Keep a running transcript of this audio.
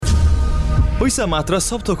पैसा मात्र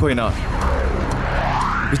सब थोक होइन।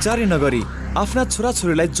 विचारै नगरी आफ्ना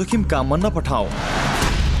छोराछोरीलाई जोखिम काममा नपठाऊ।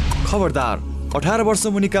 खबरदार, 18 वर्ष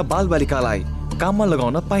मुनिका बालबालिकालाई काममा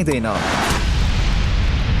लगाउन पाइँदैन।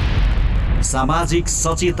 सामाजिक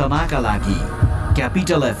सचेतनाका लागि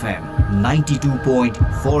capital FM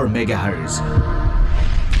 92.4 megahertz.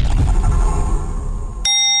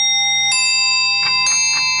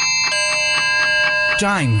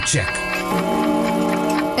 Time check.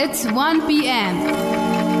 It's 1 p.m.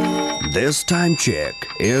 This time check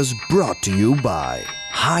is brought to you by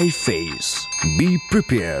High Face. Be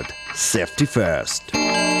prepared. Safety first.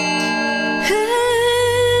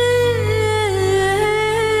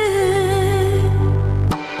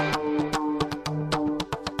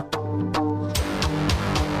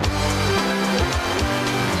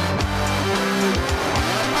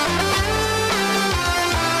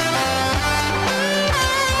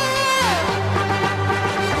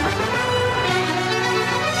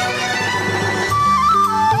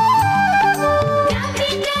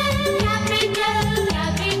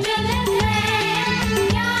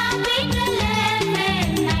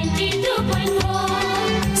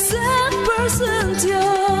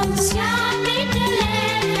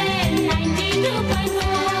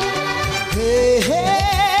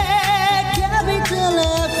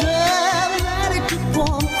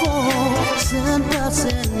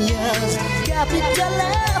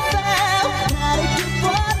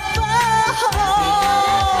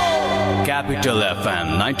 Capital FM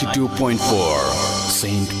 92.4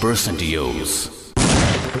 Saint Percentios.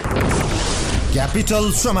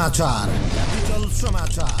 Capital समाचार.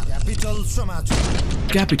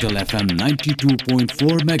 Capital FM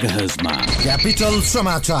 92.4 MHz मा Capital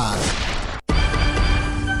समाचार.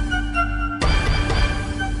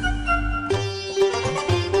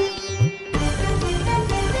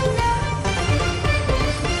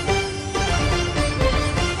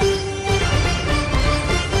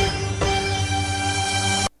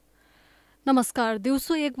 नमस्कार,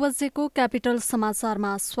 दिउँसो 1 बजेको क्यापिटल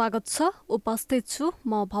समाचारमा स्वागत छ। उपस्थित छु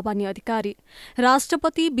म भवानी अधिकारी।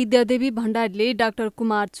 राष्ट्रपति विद्यादेवी भण्डारीले डाक्टर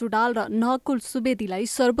कुमार चुडाल र नहकुल सुवेदीलाई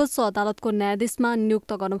सर्वोच्च अदालतको न्यायाधीशमा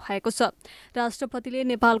नियुक्त गर्नुभएको छ। राष्ट्रपतिले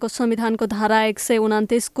नेपालको संविधानको धारा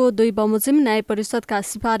 129 को 2 बमोजिम न्याय परिषदका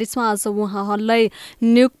सिफारिसमा आज उहाँहरूलाई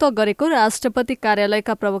नियुक्त गरेको राष्ट्रपति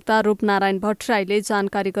कार्यालयका प्रवक्ता रूपनारायण भट्टराईले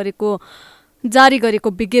जारी गरेको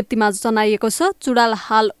विज्ञप्तिमा जनाइएको छ। चुडाल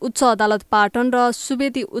हाल उच्च अदालत पाटन र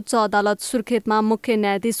सुवेदी उच्च अदालत सुर्खेतमा मुख्य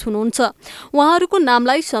न्यायाधीश हुनुहुन्छ। उहाँहरूको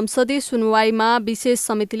नामलाई संसदीय सुनवाईमा विशेष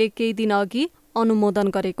समितिले केही दिन अघि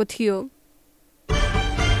अनुमोदन गरेको थियो।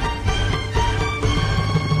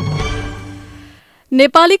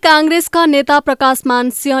 नेपाली कांग्रेसका नेता प्रकाशमान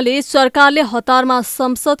सिंहले सरकारले हतारमा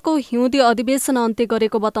संसदको हिउँदी अधिवेशन अन्त्य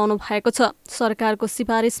गरेको बताउनु भएको छ। सरकारको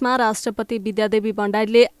सिफारिसमा राष्ट्रपति विद्यादेवी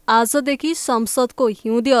भण्डारीले आजदेखि संसदको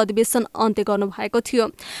हिउँदी अधिवेशन अन्त्य गर्नुभएको थियो।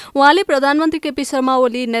 उहाँले प्रधानमन्त्री केपी शर्मा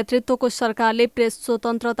ओली नेतृत्वको सरकारले प्रेस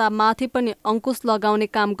स्वतन्त्रतामाथि पनि अंकुश लगाउने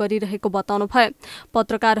काम गरिरहेको बताउनु भयो।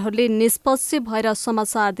 पत्रकारहरूले निष्पक्ष भएर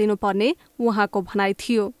समाचार दिनुपर्ने उहाँको भनाइ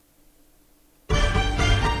थियो।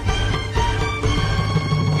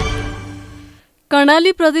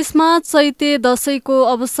 कर्णाली प्रदेशमा चैते दशैंको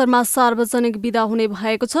अवसरमा सार्वजनिक बिदा हुने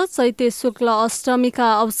भएको छ। चैते शुक्ल अष्टमीका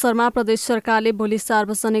अवसरमा प्रदेश सरकारले भोलि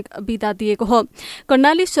सार्वजनिक बिदा दिएको हो।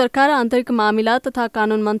 कर्णाली सरकार आन्तरिक मामिला तथा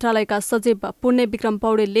कानून मन्त्रालयका सचिव पुण्य विक्रम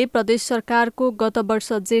पौडेलले प्रदेश सरकारको गत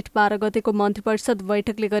वर्ष जेठ 12 गतेको मन्त्री परिषद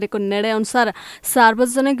बैठकले गरेको निर्णय अनुसार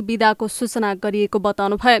सार्वजनिक बिदाको सूचना गरिएको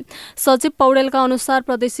बताउनु भयो। सचिव पौडेलका अनुसार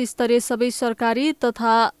प्रदेश स्तरीय सबै सरकारी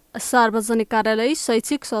तथा सार्वजनिक कार्यालय,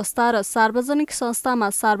 शैक्षिक संस्था र सार्वजनिक संस्थामा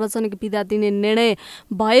सार्वजनिक बिदा दिने निर्णय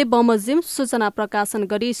भए बमोजिम सूचना प्रकाशन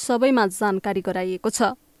गरी सबैमा जानकारी गराइएको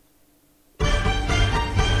छ।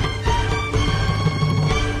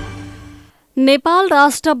 नेपाल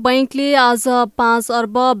राष्ट्र बैंकले आज 5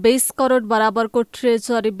 अर्ब 20 करोड बराबरको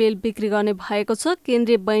ट्रेजरी बिल बिक्री गर्ने भएको छ।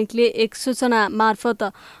 केन्द्रीय बैंकले एक सूचना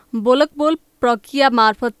मार्फत बोलकबोल प्रक्रिया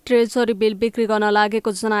मार्फत ट्रेजरी बिल बिक्री गर्न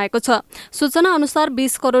लागेको जनाएको छ। सूचना अनुसार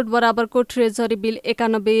 20 करोड बराबरको ट्रेजरी बिल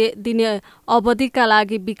 91 दिने अवधिका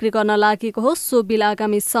लागि बिक्री गर्न लागेको हो। सो बिल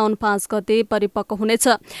आगामी साउन 5 गते परिपक्व हुनेछ।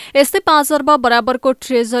 यस्तै 5 अर्ब बराबरको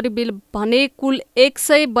ट्रेजरी बिल भने कुल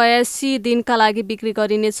 182 दिनका लागि बिक्री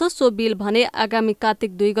गरिनेछ। सो बिल भने आगामी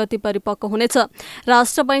कार्तिक 2 गते परिपक्व हुनेछ।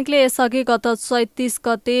 राष्ट्र बैंकले यसअघि गत 34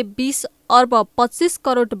 गते 20 अर्ब 25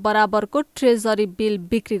 करोड बराबरको ट्रेजरी बिल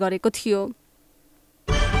बिक्री गरेको थियो।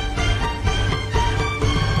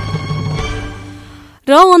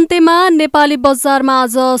 र अन्त्यमा नेपाली बजारमा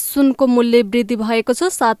आज सुनको मूल्य वृद्धि भएको छ।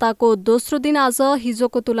 साताको दोस्रो दिन आज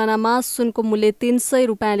हिजोको तुलनामा सुनको मूल्य 300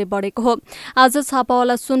 रुपियाँले बढेको हो। आज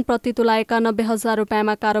छापावाला सुन प्रति तोला 91,000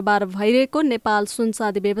 रुपियाँमा कारोबार भइरहेको नेपाल सुन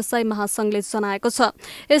चाँदी व्यवसायी महासंघले जनाएको छ।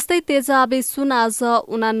 यस्तै तेजाबी सुन आज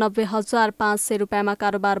 89,500 रुपियाँमा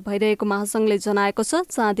कारोबार भइरहेको महासंघले जनाएको छ।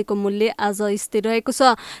 चाँदीको मूल्य आज स्थिर रहेको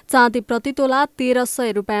छ। चाँदी प्रति तोला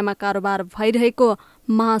 1,300 रुपियाँमा कारोबार भइरहेको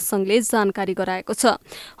महासंघले जानकारी गराएको छ।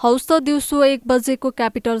 हौस् त दिउँसो 1 बजेको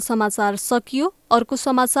क्यापिटल समाचार सकियो। अर्को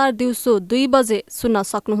समाचार दिउँसो 2 बजे सुन्न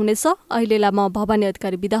सक्नुहुनेछ। अहिलेलाई म भवानी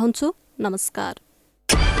अधिकारी बिदा हुन्छु। नमस्कार।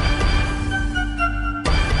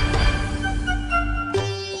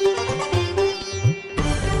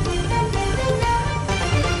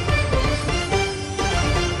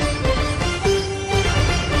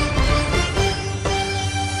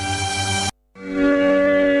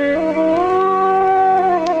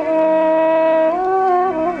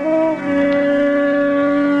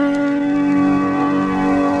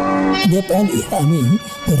 नेपाली हामी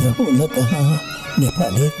रहौँ कहाँ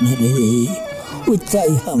नेपाली नरे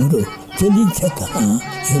उचाइ हाम्रो चलिन्छ कहाँ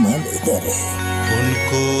हिमालय दरे।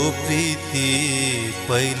 उनको प्रीति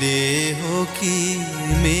पहिले हो कि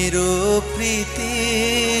मेरो प्रीति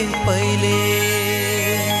पहिले।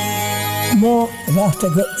 म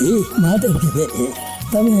राष्ट्रको एक माधव घिमिरे।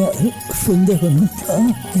 तपाईँहरू सुन्दै हुनुहुन्छ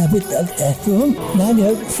क्यापिटल एफएम।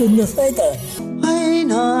 नानीहरू सुन्नुहोस् है त।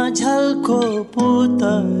 झल्को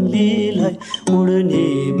पुतलीलाई उड्ने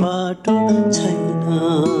बाटो छैन।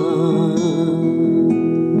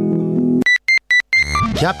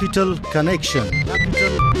 Capital Connection.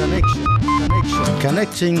 Capital Connection.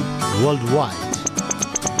 Connecting worldwide.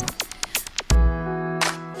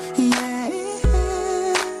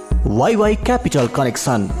 YY Capital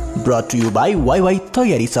Connection brought to you by YY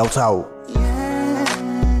तयारी चाउचाउ।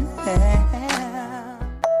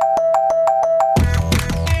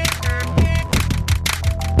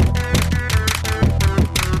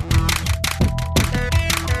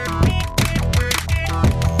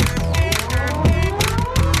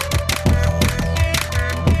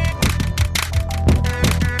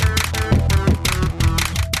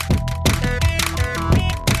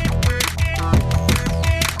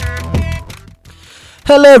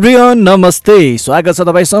 हेलो एभ्रिवन, नमस्ते। स्वागत छ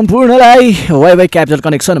तपाईँ सम्पूर्णलाई वाइवाई क्यापिटल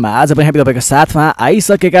कनेक्सनमा। आज पनि हामी तपाईँको साथमा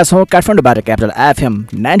आइसकेका छौँ काठमाडौँबाट क्यापिटल एफएम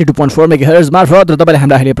 92.4 मेगाहर्ज मार्फत र तपाईँले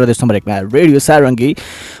हाम्रो अहिले प्रदेश नम्बर 1 मा रेडियो सारङ्गी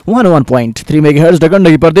 101.3 मेगाहर्ज र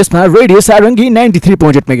गण्डकी प्रदेशमा रेडियो सारङ्गी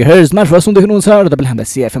 93.8 मेगाहर्ज मार्फत सुन्दै हुनुहुन्छ र तपाईँले हामीलाई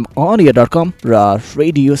cfmonir.com र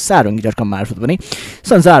radiosarungi.com मार्फत पनि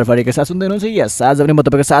संसारभरिका साथ सुन्दै हुनुहुन्छ। यस, आज पनि म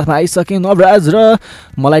तपाईँको साथमा आइसकेँ नवराज र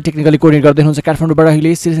मलाई टेक्निकली कोर्डिनेट गर्दै हुनुहुन्छ काठमाडौँबाट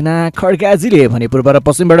अहिले सृजना खड्काजीले भने पूर्व र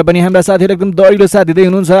पश्चिमबाट पनि हाम्रा साथीहरू एकदम दरिलो साथ दिँदै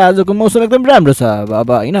हुनुहुन्छ। आजको मौसम एकदम राम्रो छ अब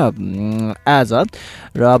होइन आज,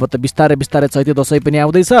 र अब त बिस्तारै बिस्तारै चैते दसैँ पनि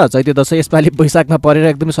आउँदैछ। चैते दसैँ यसपालि वैशाखमा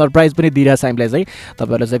परेर एकदमै सरप्राइज पनि दिइरहेछ हामीलाई चाहिँ।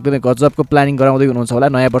 तपाईँहरूले चाहिँ एकदमै गजबको प्लानिङ गराउँदै हुनुहुन्छ होला।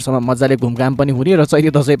 नयाँ वर्षमा मजाले घुमघाम पनि हुने र चैते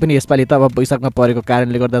दसैँ पनि यसपालि त अब वैशाखमा परेको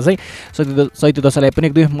कारणले गर्दा चाहिँ चैते दसैँलाई पनि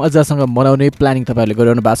एकदमै मजासँग मनाउने प्लानिङ तपाईँहरूले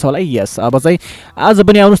गरिरहनु भएको छ होला। यस, अब चाहिँ आज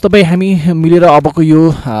पनि आउनुहोस् तपाईँ, हामी मिलेर अबको यो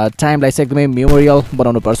टाइमलाई चाहिँ एकदमै मेमोरियल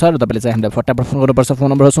बनाउनुपर्छ र तपाईँले चाहिँ हामीलाई फटाफट फोन गर्नुपर्छ। फोन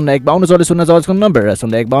नम्बर हो 01524040 को नम्बर र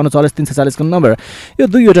 0152400340 को नम्बर। यो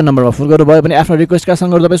दुईवटा नम्बरमा फोन गर्नुभयो भने आफ्नो रिक्वेस्टका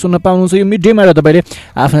सङ्गहरू तपाईँ सुन्न पाउनुहुन्छ। यो मिड डेमा र तपाईँले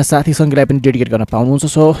आफ्ना साथी सङ्गीलाई पनि डेडिकेट गर्न पाउनुहुन्छ।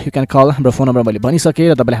 So you can call. हाम्रो फोन नम्बर मैले भनिसकेँ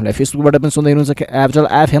र तपाईँले हामीलाई फेसबुकबाट पनि सुन्दै हुनुहुन्छ क्यापिटल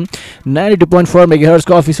एफएम 92.4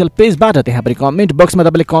 मेगाहर्जको अफिसियल पेजबाट। त्यहाँ पनि कमेन्ट बक्समा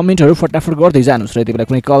तपाईँले कमेन्टहरू फटाफट गर्दै जानुहोस्। र यति बेला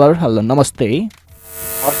कुनै कलर। हेलो, नमस्ते।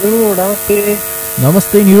 हजुर नमस्ते।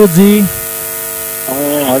 नमस्ते निरोजी।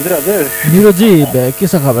 हजुर हजुर निरोजी, के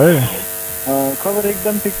छ खबर? खबर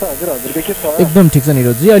एकदम ठिक छ। हजुर हजुरको के छ? एकदम ठिक छ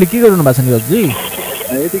निरोजी। अहिले के गर्नु भएको छ निरोजी?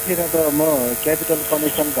 यतिखेर त म क्यापिटल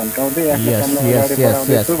कनेक्सन घन्काउँदै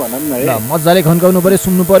मजाले घन्काउनु पर्यो,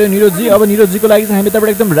 सुन्नु पर्यो निरोजी। अब निरोजीको लागि चाहिँ हामी तपाईँबाट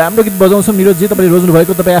एकदम राम्रो गीत बजाउँछौँ। निरोजी, तपाईँले रोज्नु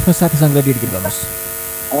भएको तपाईँ आफ्नो साथीसँग डेडिकेट गर्नुहोस्।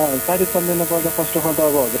 साथी सम्झना पर्दा फर्स्ट अफ अल त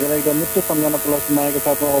अब हजुरलाई एकदम मिठो सम्झना प्लस मायाको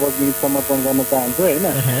साथमा अब गीत समर्पण गर्न चाहन्छु होइन।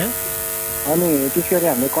 अनि त्यसै गरी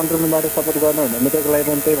हामीले कन्ट्रोल रुमबाट सपोर्ट गर्नु हुने त्यसको लागि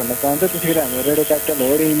पनि त्यही भन्न चाहन्छु। त्यसै गरी हाम्रो रेडियो क्यापिटल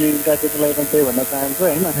हो क्यापिटलको लागि पनि त्यही भन्न चाहन्छु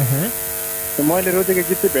होइन। मैले रोजेको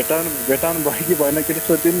गीत चाहिँ भेटाउनु भयो कि भएन केही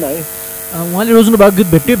सोधिदिनु न है। उहाँले रोज्नु भएको गीत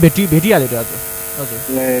भेटिहाल्यो हजुर। हजुर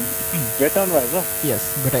भेटाउनु भएको छ? यस,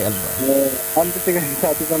 भेटाइहाल्नु भयो। अनि त्यसै गरी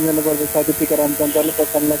साथी सम्झना पर्दा साथी टिकाराम चञ्चल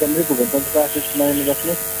प्रसन्न केन्द्र भूगोल आशिष नयन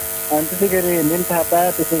बस्ने। अनि त्यसै गरी निल थापा,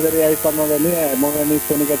 त्यसै गरी आइसम्म पनि मगनी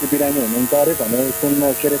सोनिका चाहिँ बिरामी हुनुहुन्छ अरे भनेर सुन्न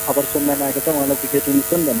के अरे खबर सुन्न आएको छ। उहाँलाई चाहिँ केटी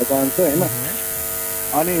सुन भन्न चाहन्छु होइन।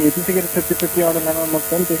 अनि त्यसै गरी 36 अडलामा म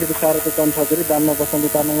पनि त्यसरी साह्रो कम छ फेरि दाममा बसन्ती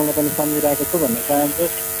तामाङलाई पनि सम्झिरहेको छु भन्न चाहन्छु।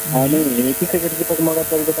 अनि त्यसै गरी दिपक मगर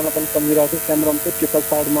परिवर्तनलाई पनि सम्झिरहेको छु। क्यामरम चाहिँ कृपक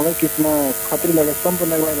पाहाड मगर कृष्ण खत्री लगायत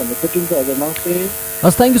सम्पूर्णलाई भन्ने छुट्टिन्छ। हजुर नमस्ते।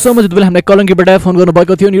 हस् थ्याङ्क यू सो मच। तपाईँले हामीलाई कलङ्कीबाट फोन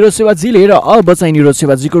गर्नुभएको थियो निरोज सेवाजीले र अब चाहिँ निरोज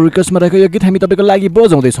सेवाजीको रिक्वेस्टमा रहेको यो गीत हामी तपाईँको लागि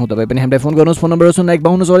बजाउँदैछौँ। तपाईँ पनि हामीलाई फोन गर्नुहोस्। फोन नम्बर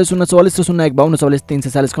 015244 र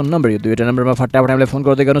 015244 नम्बर यो दुईवटा नम्बरमा फटाफट हामीलाई फोन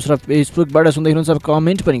गर्दै गर्नुहोस् र फेसबुकबाट सुन्दै हुनुहुन्छ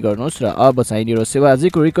कमेन्ट पनि गर्नुहोस्। र अब चाहिँ निरोज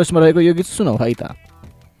सेवाजीको रिक्वेस्टमा रहेको यो गीत सुनौ है त।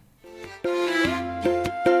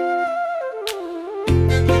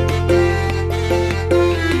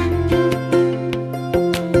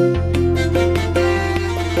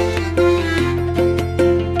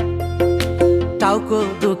 टाउको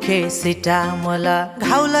दुखे सिटा मला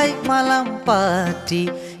घाउलाई मलम पट्टी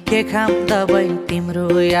के खाम दबाई तिम्रो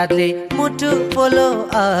यादले मुटु पोलो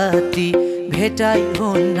अति भेटाइ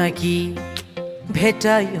हुन्न कि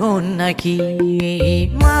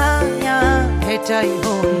माया भेटाइ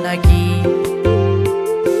हुन्न कि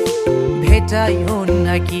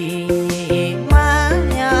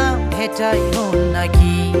माया भेटाइ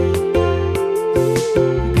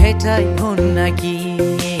हुन्न कि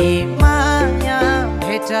माया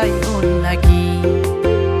भेटाइ हुन्न कि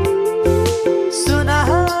सुन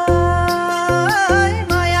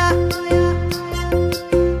माया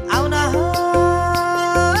आउन माया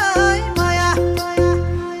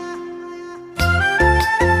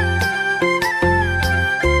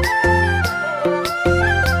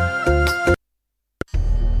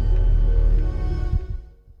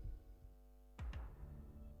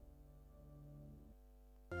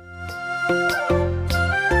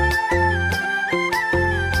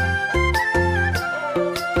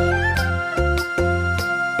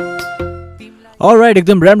अलराइट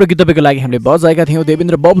एकदम राम्रो गीत तपाईँको लागि हामीले बजाएका थियौँ।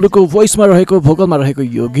 देवेन्द्र बब्लुको भोइसमा रहेको भोकलमा रहेको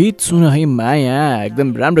यो गीत सुन है माया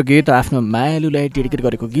एकदम राम्रो गीत आफ्नो मायालुलाई डेडिकेट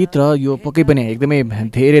गरेको गीत र यो पक्कै पनि एकदमै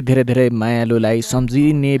धेरै धेरै धेरै मायालुलाई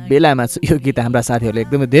सम्झिने बेलामा यो गीत हाम्रा साथीहरूले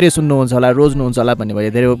एकदमै धेरै सुन्नुहुन्छ होला रोज्नुहुन्छ होला भन्ने भए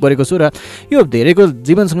धेरै गरेको छु र यो धेरैको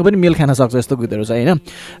जीवनसँग पनि मेल खान सक्छ यस्तो गीतहरू चाहिँ होइन।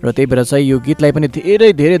 र त्यही भएर चाहिँ यो गीतलाई पनि धेरै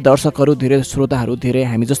धेरै दर्शकहरू धेरै श्रोताहरू धेरै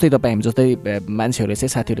हामी जस्तै तपाईँ हामी जस्तै मान्छेहरूले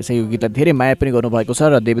चाहिँ साथीहरूले चाहिँ यो गीतलाई धेरै माया पनि गर्नुभएको छ।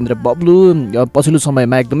 र देवेन्द्र बब्लु पछिल्लो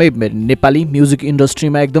समयमा एकदमै नेपाली म्युजिक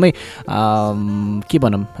इन्डस्ट्रीमा एकदमै के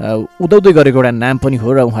भनौँ उदाउँदै गरेको एउटा नाम पनि हो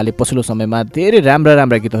र उहाँले पछिल्लो समयमा धेरै राम्रा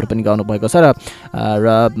राम्रा गीतहरू पनि गाउनुभएको छ। र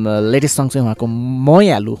लेटेस्ट सङ चाहिँ उहाँको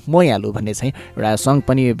मयालु भन्ने चाहिँ एउटा सङ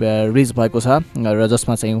पनि रिलिज भएको छ र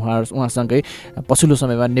जसमा चाहिँ उहाँसँगै पछिल्लो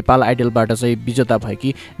समयमा नेपाल आइडलबाट चाहिँ विजेता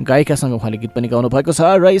भएकी गायिकासँग उहाँले गीत पनि गाउनुभएको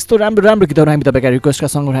छ। र यस्तो राम्रो राम्रो गीतहरू हामी तपाईँका रिक्वेस्टका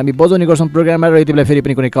सङ्गहरू हामी बजाउने गर्छौँ प्रोग्राममा। र यति बेला फेरि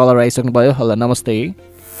पनि कुनै कलर आइसक्नुभयो। हेलो नमस्ते।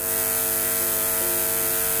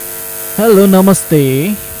 हेलो नमस्ते।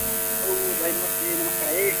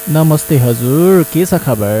 नमस्ते हजुर के छ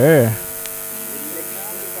खबर?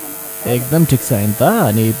 एकदम ठिक छ नि त।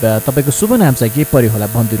 अनि तपाईँको शुभ नाम चाहिँ के पर्यो होला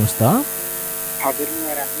भनिदिनुहोस् त।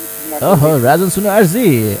 ओहो राजन सुनुवारजी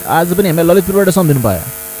आज पनि हामीलाई ललितपुरबाट सम्झिनु भयो।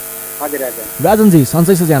 राजनजी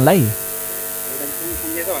सन्चै छ जानलाई?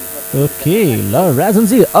 ओके ल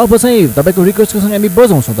राजनजी अब चाहिँ तपाईँको रिक्वेस्टको सँग हामी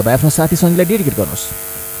बजाउँछौँ। तपाईँ आफ्नो साथी सङ्गीलाई डेडिकेट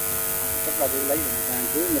गर्नुहोस्।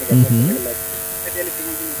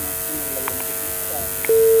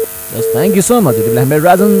 Thank you so much. त्यति बेला हाम्रो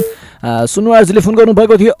राजन सुनुवारजीले फोन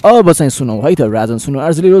गर्नुभएको थियो। अब चाहिँ सुनौ है त राजन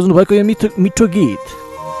सुनुवारजीले रोज्नुभएको यो मिठो गीत।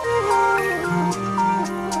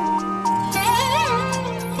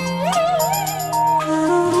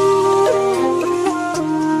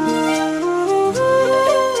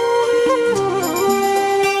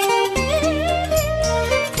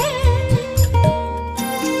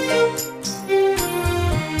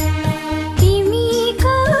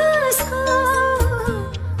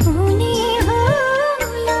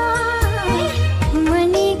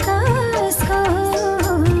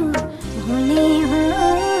 हो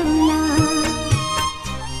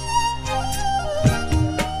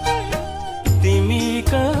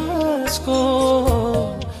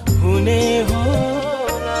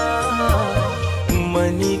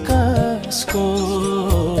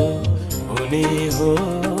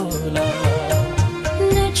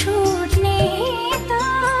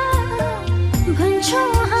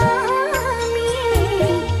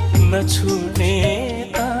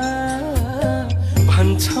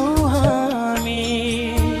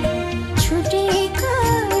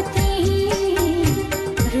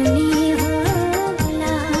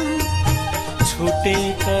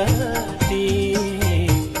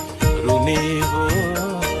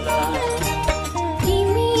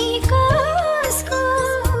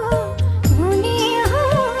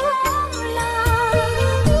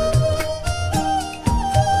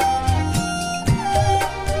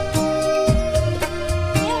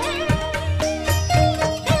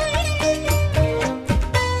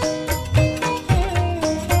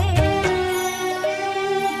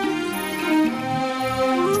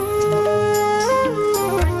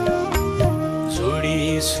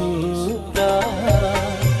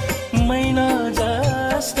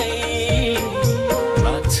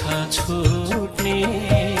छुट्ने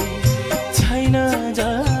छैन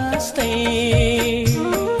जस्तै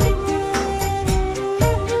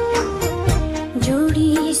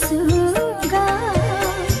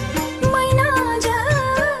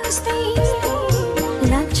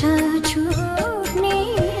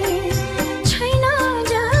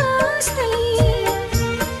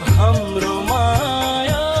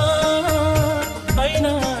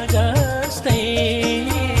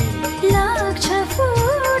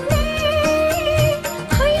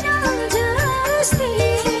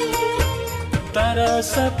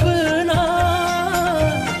सपना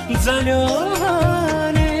जल्यो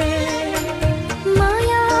भने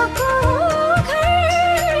मायाको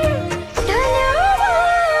घर ढल्यो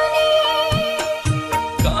भने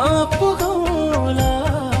कहाँ पुगौला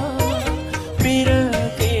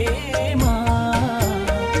बिरतेमा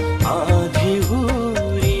आधी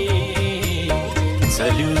हुरी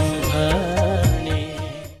जल्यो भने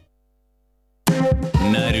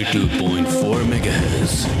 92.4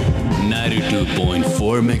 megahertz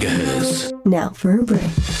 92.4 megahertz. Now for a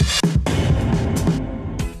break.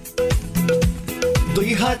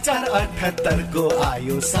 2078 को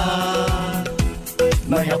आयो साल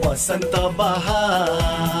नयाँ बसन्त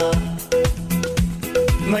बहार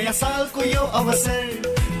नयाँ सालको यो अवसर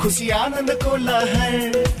खुसी आनन्दको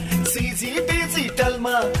लहर सीजी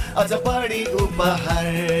डिजिटलमा अझ बढी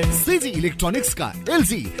उपहार सीजी इलेक्ट्रोनिक्स का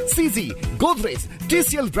एलजी, सीजी, गोदरेज,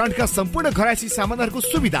 टीसीएल ब्रान्डका सम्पूर्ण घरायसी सामानहरूको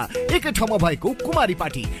सुविधा एकै ठाउँमा भएको कुमारी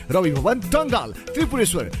पाटी, रवि भवन, टंगाल,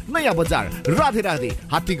 त्रिपुरेश्वर, नयाँ बजार, राधे राधे,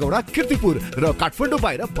 हात्तीगौडा, कीर्तिपुर र काठमाडौँ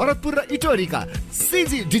बाहिर भरतपुर र इटोरीका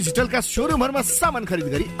सीजी डिजिटलका शोरूमहरूमा सामान खरिद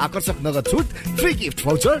गरी आकर्षक नगद छुट, free gift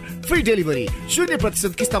voucher, free delivery,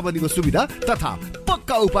 0% किस्ताबन्दीको सुविधा तथा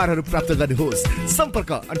पक्का उपहारहरू प्राप्त गर्नुहोस्।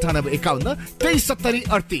 सम्पर्क 9851 2370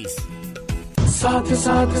 38। साथ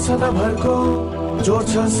साथ सदाभरको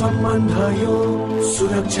जोड्छ सम्बन्ध यो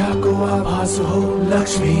सुरक्षाको आभास हो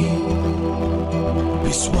लक्ष्मी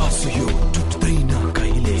विश्वास यो टुट्दैन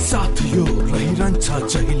कहिले साथ यो रहिरहन्छ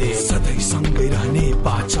जहिले सधैँ सँगै रहने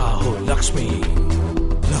बाचा हो लक्ष्मी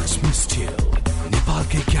लक्ष्मी स्टिल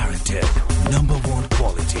नेपालकै ग्यारेन्टेड नम्बर 1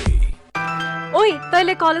 क्वालिटी। ओइ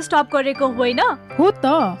तैले कलेज स्टप गरेको होइन? हो त।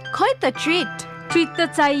 खै त ट्रिट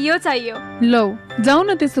त चाहियो लौ जाऊ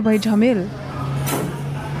न त्यसो भए झमेल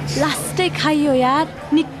लास्टै खाइयो यार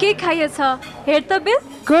निकै खाइएछ हेर त बिल।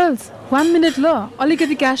 गर्ल्स 1 मिनट ल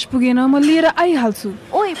अलिकति क्याश पुगेन म लिएर आइहाल्छु।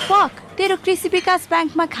 ओइ फक तेरो कृषि विकास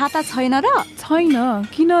ब्याङ्कमा खाता छैन र? छैन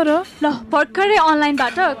किन र? ल भर्खरै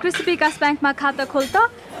अनलाइनबाट कृषि विकास ब्याङ्कमा खाता खोल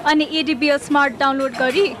त अनि एडीबीएल स्मार्ट डाउनलोड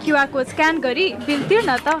गरी क्यूआर कोड स्क्यान गरी बिल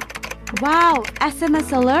तिर्न त। Wow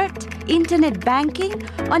SMS alert internet banking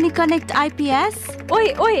अनि कनेक्ट आइपीएस।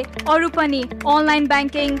 ओइ अरू पनि online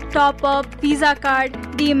banking top up Visa card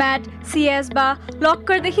demat सीएस बा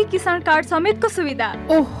लक्करदेखि किसान कार्ड समेतको सुविधा।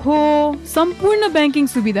 ओहो सम्पूर्ण ब्याङ्किङ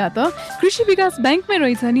सुविधा त कृषि विकास ब्याङ्कमै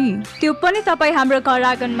रहेछ नि। त्यो पनि तपाईँ हाम्रो घर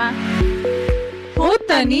आँगनमा हो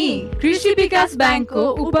त नि। कृषि विकास ब्याङ्कको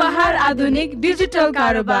उपहार आधुनिक डिजिटल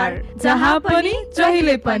कारोबार जहाँ पनि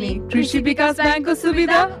जहिले पनि कृषि विकास ब्याङ्कको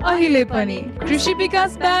सुविधा अहिले पनि। कृषि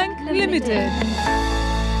विकास ब्याङ्क लिमिटेड।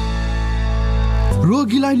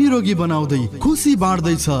 रोगीलाई निरोगी बनाउँदै खुसी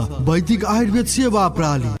बाँड्दैछ वैदिक आयुर्वेद सेवा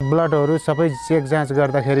प्रणाली। ब्लडहरू सबै चेक जाँच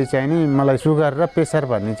गर्दाखेरि चाहिँ नि मलाई सुगर र प्रेसर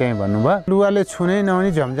भन्ने चाहिँ भन्नुभयो। लुगाले छुनै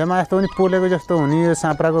नहुने झमझमा जस्तो पनि पोलेको जस्तो हुने यो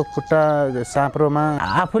साँप्राको खुट्टा साँप्रोमा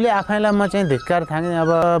आफूले आफैलाई म चाहिँ धिक्कार थाङेँ।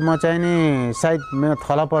 अब म चाहिँ नि सायद मेरो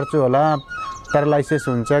थला पर्छु होला प्यारालाइसिस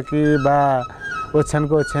हुन्छ कि बा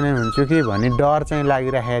ओछ्यानको ओछ्यानै हुन्छु कि भन्ने डर चाहिँ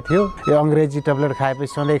लागिरहेको थियो। यो अङ्ग्रेजी ट्याब्लेट खाएपछि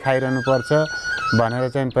सधैँ खाइरहनु पर्छ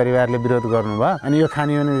भनेर चाहिँ परिवारले विरोध गर्नुभयो। अनि यो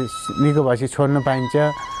खाने भने निको भएपछि छोड्न पाइन्छ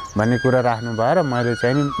भन्ने कुरा राख्नुभयो र मैले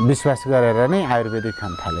चाहिँ नि विश्वास गरेर नै आयुर्वेदिक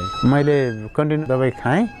खान थालेँ। मैले कन्टिन्यू दबाई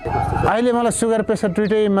खाएँ। अहिले मलाई सुगर प्रेसर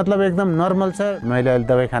दुइटै मतलब एकदम नर्मल छ। मैले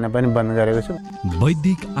अहिले दबाई खान पनि बन्द गरेको छु।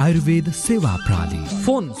 वैदिक आयुर्वेद सेवा प्रणाली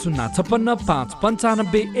फोन 056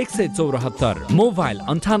 595 174 मोबाइल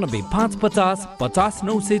 98 550 50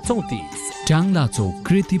 934 ट्याङ्ला चौक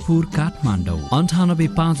कृतिपुर काठमाडौँ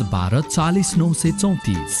 98 512 40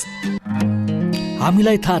 934।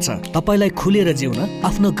 हामीलाई थाहा छ तपाईलाई खुलेर जिउन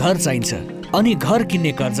आफ्नो घर चाहिन्छ अनि घर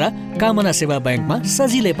किन्ने कर्जा कामना सेवा ब्याङ्कमा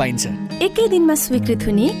सजिलै पाइन्छ। एकै दिनमा स्वीकृत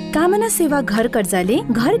हुने कामना सेवा घर कर्जाले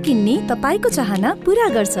घर किन्ने तपाईको चाहना पूरा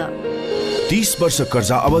गर्छ। 30 वर्ष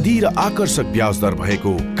कर्जा अवधि र आकर्षक ब्याज दर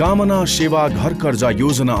भएको कामना सेवा घर कर्जा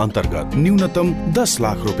योजना अन्तर्गत न्यूनतम 10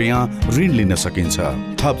 लाख रुपैयाँ ऋण लिन सकिन्छ।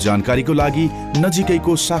 थप जानकारीको लागि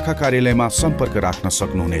नजिकैको शाखा कार्यालयमा सम्पर्क राख्न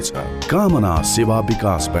सक्नुहुनेछ। कामना सेवा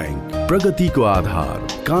विकास ब्याङ्क प्रगतिको आधार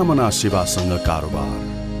कामना सेवासँग कारोबार।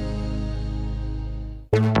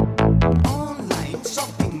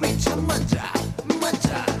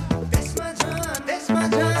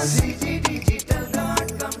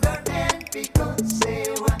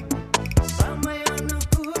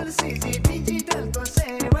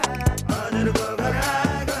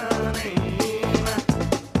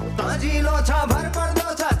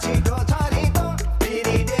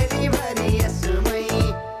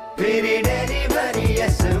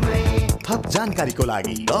 जानकारीको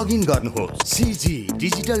लागि लगइन गर्नुहोस्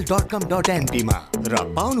cgdigital.com.np मा र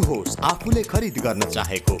पाउनुहोस् आफूले खरिद गर्न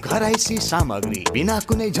चाहेको घरायसी सामग्री बिना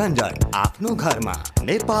कुनै झन्झट। आफ्नो घरमा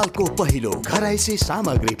नेपालको पहिलो घरायसी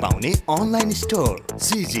सामग्री पाउने online store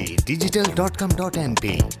cgdigital.com.np।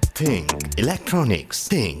 Think electronics,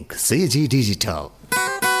 think CG Digital।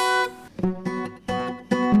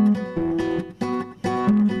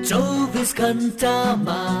 24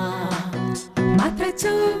 घण्टामा मात्र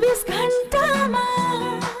 24 घण्टामा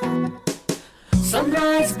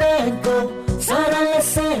सनराइज ब्याङ्कको सरल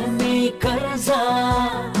सेमी कर्जा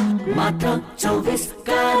मात्र 24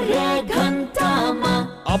 कार्य घण्टामा।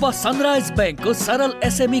 अब सनराइज ब्याङ्कको सरल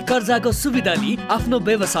एसएमई कर्जाको सुविधा लिई आफ्नो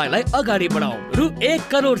व्यवसायलाई अगाडि बढाऊ। रु 1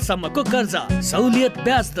 करोडसम्मको कर्जा, सहुलियत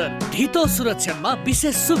ब्याज दर, ढितो सुरक्षामा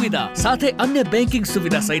विशेष सुविधा साथै अन्य ब्याङ्किङ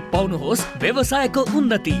सुविधा सहित पाउनुहोस् व्यवसायको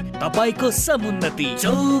उन्नति, तपाईको समुन्नति।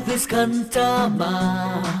 24 घण्टामा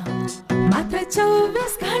मात्र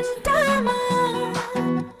 24 घण्टामा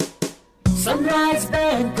सनराइज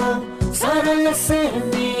ब्याङ्कको सरल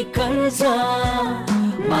सेमी कर्जा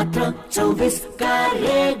मात्र 24 कार्य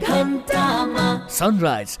घण्टामा।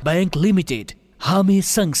 सनराइज ब्याङ्क लिमिटेड, हामी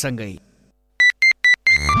सँगसँगै।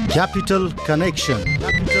 Capital Connection.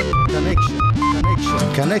 Capital Connection.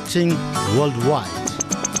 Connecting worldwide.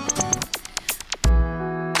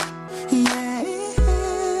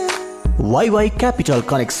 YY Capital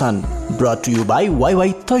Connection brought to you by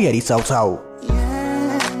YY तयारी चाउचाउ।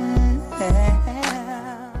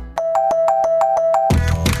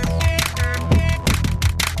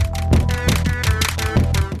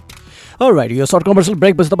 अलराइट, यो सर्ट कमर्सियल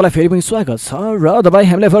ब्रेकपछि तपाईँलाई फेरि पनि स्वागत छ र तपाईँ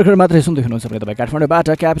हामीलाई भर्खर मात्रै सुन्दै हुनुहुन्छ भने तपाईँ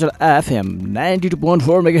काठमाडौँबाट क्यापिटल एफएम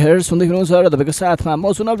 92.4 मेगाहर्ज सुन्दै हुनुहुन्छ र तपाईँको साथमा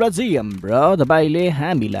म छु नवराजिएम र तपाईँले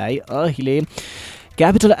हामीलाई अहिले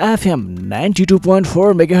क्यापिटल एफएम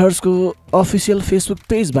 92.4 मेगाहर्जको अफिसियल फेसबुक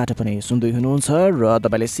पेजबाट पनि सुन्दै हुनुहुन्छ र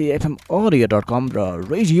तपाईँले cfmaudio.com र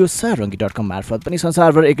रेडियो सारङ्गी.com मार्फत पनि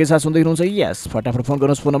संसारभर एकैसाथ सुन्दै हुनुहुन्छ। यस, फटाफट फोन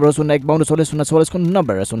गर्नुहोस्। फोन नम्बर 015244 को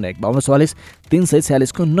नम्बर र 015244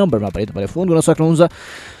 346 को नम्बरमा पनि तपाईँले फोन गर्न सक्नुहुन्छ।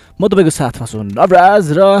 म तपाईँको साथमा छु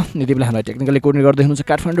नवराज र यति बेला हामीलाई टेक्निकली कोर्डिनेट गर्दै हुनुहुन्छ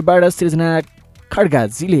काठमाडौँबाट सृजना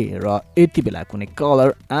खड्गाजीले र यति बेला कुनै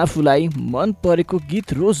कलर आफूलाई मन परेको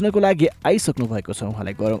गीत रोज्नको लागि आइसक्नु भएको छ।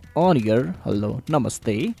 उहाँलाई गरौँ अन इयर। हेलो,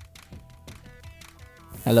 नमस्ते।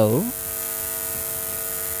 हेलो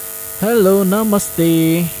हेलो, नमस्ते।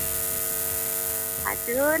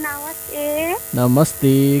 हजुर, नमस्ते।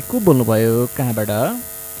 नमस्ते, को बोल्नुभयो, कहाँबाट?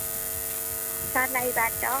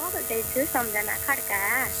 सर्लाहीबाट बोल्दैछु, सम्झना खड्का।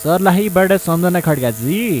 सर्लाहीबाट सम्झना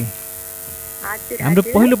खड्गाजी। हाम्रो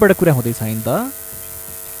पहिलोपटक कुरा हुँदैछ नि त?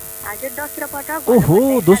 हजुर, दोस्रो पटक।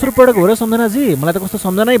 ओहो, दोस्रो पटक हो र सम्झनाजी? मलाई त कस्तो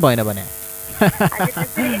सम्झनै भएन भने।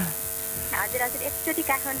 हजुर एकचोटि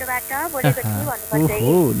काठमाडौँबाट बोलेको छु भन्नुपर्छ।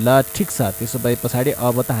 ओहो, ल ठिक छ। त्यसो भए पछाडि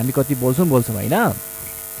अब त हामी कति बोल्छौँ होइन?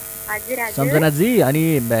 हजुर हजुर। सम्झनाजी,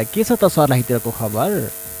 अनि के छ त सर्लाहीतिरको खबर?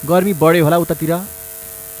 गर्मी बढ्यो होला उतातिर?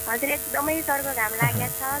 हजुर, एकदमै सर्को घाम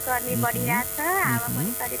लागेको छ, गर्मी बढिरहेको छ, हावा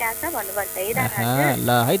पनि चलिरहेको छ भन्नुपर्छ है दादा।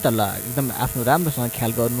 ल है त, ल एकदम आफ्नो राम्रोसँग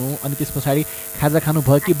ख्याल गर्नु। अनि त्यस पछाडि खाजा खानु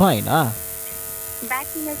भयो कि भएन?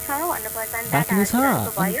 बाँकी नै छ भन्नुपर्छ नि बाँकी नै छ?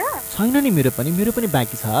 भयो? छैन नि, मेरो पनि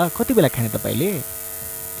बाँकी छ। कति बेला खाने तपाईँले?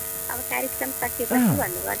 अब कार्यक्रम सकिएपछि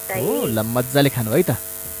भन्नुपर्छ है। ओ, ल मज्जाले खानु है त।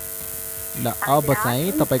 ल अब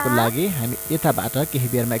चाहिँ तपाईँको लागि हामी यताबाट केही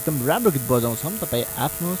बेरमा एकदम राम्रो गीत बजाउँछौँ। तपाईँ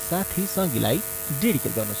आफ्नो साथी सङ्गीलाई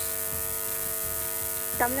डेडिकेट गर्नुहोस्।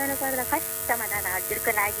 सम्झाउनु पर्दा फर्स्टमा दादा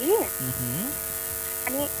हजुरको लागि,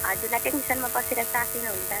 अनि हजुरलाई टेक्निसियनमा बसेर साथ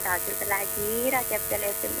दिनुहुन्छ हजुरको लागि र क्यापिटल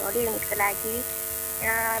एफएम युनिटको लागि,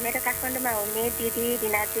 मेरो काठमाडौँमा हुने दिदी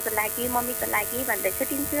दिनाजीको लागि, मम्मीको लागि भन्दै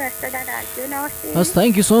छुट्टिन्छु। हस् दादा, हजुर नमस्ते। हस्,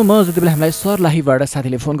 थ्याङ्क यू सो मच। जति बेला हामीलाई सर्लाहीबाट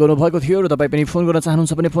साथीले फोन गर्नुभएको थियो र तपाईँ पनि फोन गर्न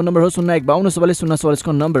चाहनुहुन्छ भने फोन नम्बर हो 015244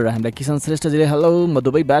 को नम्बर र हामीलाई किसन श्रेष्ठजीले हेलो म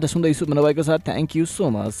दुबईबाट सुन्दैछु भन्नुभएको छ। Thank you so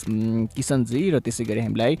much Kisanji. र त्यसै गरी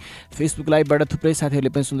हामीलाई फेसबुक लाइभबाट थुप्रै साथीहरूले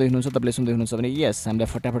पनि सुन्दै हुनुहुन्छ। तपाईँले सुन्दै हुनुहुन्छ भने यस, हामीलाई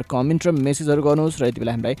फटाफट कमेन्ट र मेसेजहरू गर्नुहोस्। र यति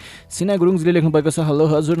बेला हामीलाई सिना गुरुङजीले लेख्नुभएको छ, हेलो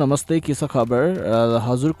हजुर नमस्ते, के छ खबर?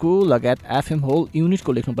 हजुरको लगायत एफएम होल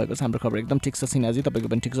युनिटको लेख्नु भएको छ। हाम्रो खबर एकदम ठिक छ सिनाजी, तपाईँको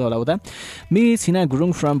पनि ठिक छ होला उता। मि सिना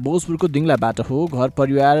गुरुङ फ्रम भोजपुरको दिङलाबाट हो। घर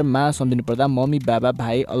परिवारमा सम्झिनु पर्दा मम्मी बाबा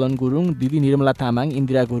भाइ अलन गुरुङ, दिदी निर्मला तामाङ,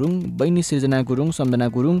 इन्दिरा गुरुङ, बहिनी सृजना गुरुङ, सम्झना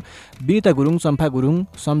गुरुङ, विनिता गुरुङ, चम्पा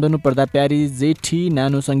गुरुङ, सम्झनु पर्दा प्यारी जेठी,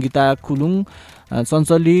 नानु सङ्गीता कुलुङ,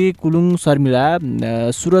 चञ्चली कुलुङ,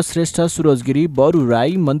 शर्मिला, सुरज श्रेष्ठ, सुरज गिरी, बरु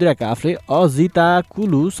राई, मन्दिरा काफ्ले, अजिता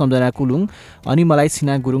कुलु, सम्झना कुलुङ, अनि मलाई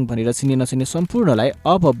सिना गुरुङ भनेर चिने नचिने सम्पूर्णलाई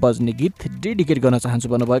अब बज्ने गीत डेडिकेट गर्न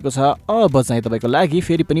चाहन्छु भन्नुभएको छ। अब चाहिँ तपाईँको लागि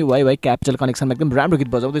फेरि पनि वाइ क्यापिटल कनेक्सनमा एकदम राम्रो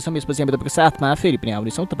गीत बजाउँदैछौँ। यसपछि हामी तपाईँको साथमा फेरि पनि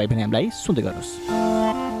आउनेछौँ। तपाईँ पनि हामीलाई सुन्दै गर्नुहोस्।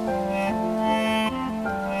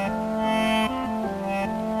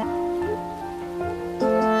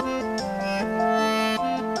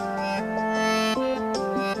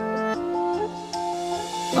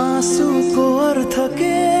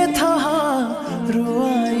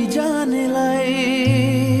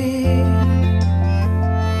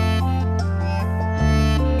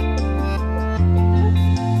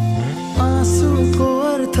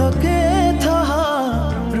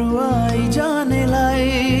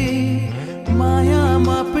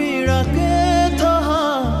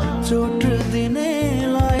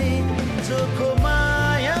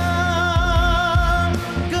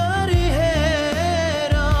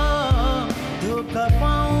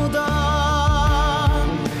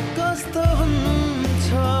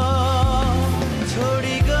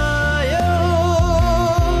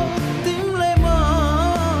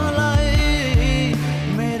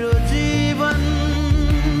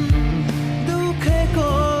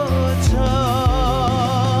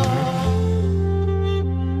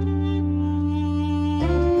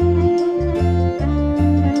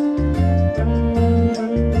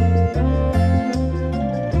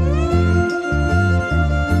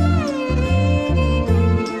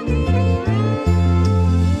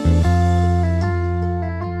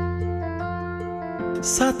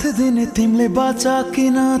 साथ दिने तिमीले बाचा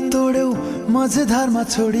किन तोड्यौ मझधारमा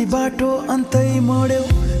छोडी बाटो अन्तै मोड्यौ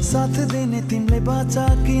साथ दिने तिमीले बाचा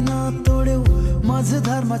किन तोड्यौ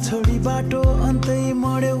मझधारमा छोडी बाटो अन्तै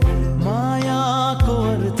मोड्यौ मायाको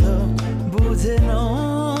अर्थ बुझेनौ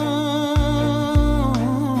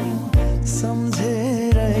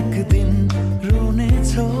सम्झेर एक दिन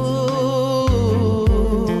रुनेछौ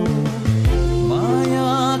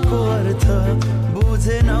मायाको अर्थ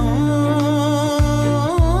बुझेनौ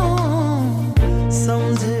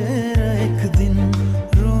सम्झेर एक दिन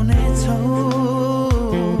रुनेछौ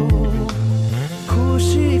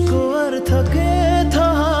खुसीको अर्थ के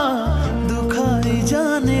थाहा दुखाइ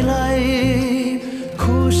जानेलाई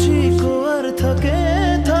खुसीको अर्थ के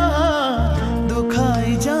थाहा दुखाइ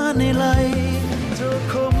जानेलाई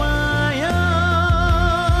जोखो माया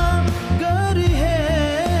गरी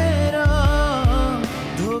हेर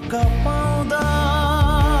धोका पाउँदा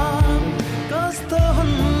कस्तो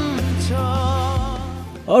हुन्छ।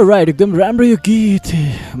 अलराइट, एकदम राम्रो यो गीत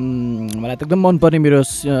मलाई त एकदम मनपर्ने मेरो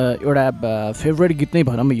एउटा फेभरेट गीत नै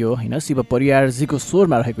भनौँ यो होइन। शिव परियारजीको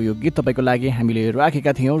स्वरमा रहेको यो गीत तपाईँको लागि हामीले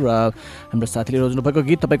राखेका थियौँ र हाम्रो साथीले रोज्नुभएको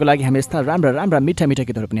गीत तपाईँको लागि हामी यस्ता राम्रा राम्रा मिठा मिठा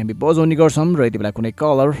गीतहरू पनि हामी बजाउने गर्छौँ। र यति बेला कुनै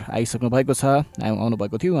कलर आइसक्नु भएको छ,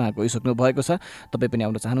 आउनुभएको थियो, उहाँको आइसक्नु भएको छ। तपाईँ पनि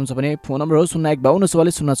आउन चाहनुहुन्छ भने फोन नम्बर हो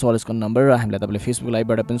 0152440044को नम्बर र हामीलाई तपाईँले फेसबुक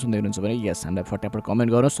लाइभबाट पनि सुन्दै हुनुहुन्छ भने यस हामीलाई फटाफट कमेन्ट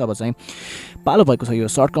गर्नुहोस्। अब चाहिँ पालो भएको छ यो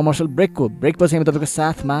सर्ट कमर्सियल ब्रेकपछि हामी तपाईँको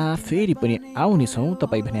साथमा फेरि पनि आउनेछौँ।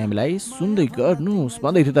 तपाईँ भने हामीलाई सुन्दै गर्नुहोस्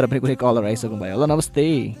भन्दै थियो, तर पनि कुनै कलर आइसक्नु भयो। हेलो नमस्ते।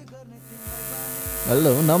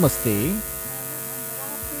 हेलो नमस्ते।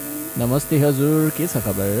 नमस्ते हजुर, के छ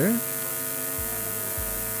खबर?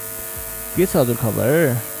 के छ हजुर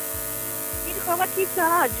खबर?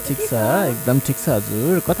 ठिक छ, एकदम ठिक छ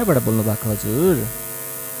हजुर। कताबाट बोल्नु भएको हजुर?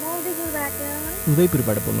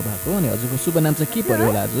 उदयपुरबाट बोल्नु भएको। अनि हजुरको शुभ नाम चाहिँ के पर्यो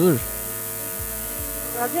होला हजुर?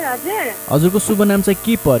 हजुरको शुभ नाम चाहिँ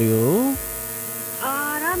के पर्यो?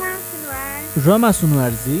 रमा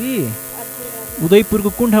सुनवारजी। उदयपुरको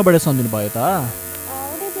कुन ठाउँबाट सम्झिनु भयो त?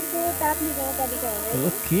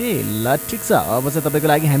 ओके ल ठिक छ। अब चाहिँ तपाईँको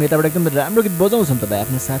लागि हामी यताबाट एकदम राम्रो गीत बजाउँछौँ। तपाईँ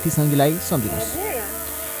आफ्नो साथी सङ्गीलाई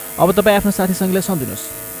सम्झिनुहोस्। अब तपाईँ आफ्नो साथी सङ्गीलाई सम्झिनुहोस्।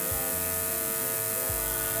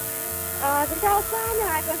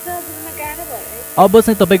 अब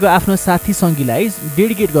चाहिँ तपाईँको आफ्नो साथी सङ्गीलाई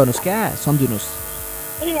डेडिकेट गर्नुहोस् क्या, सम्झिनुहोस्।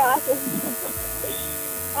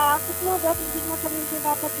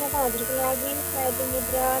 हजुरको लागि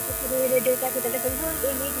रेडियो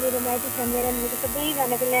मेरो माइती सम्मेलन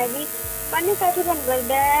सबैजनाको लागि अन्य साथी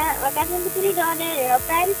भन्नुपर्दा काठमाडौँ पनि रहने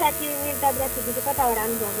प्रायः साथी दादा छुट्टीको कताबाट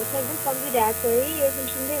आउनुभएको छ, एकदम सम्झिरहेको छ है, एकदम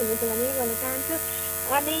सुन्दै हुनुहुन्छ भने भन्न चाहन्छु।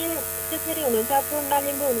 अनि त्यसरी हुनुहुन्छ पूर्ण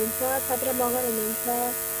लिम्बू हुनुहुन्छ, छत्र मगर हुनुहुन्छ,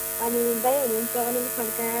 अनि दाई हुनुहुन्छ, अनिल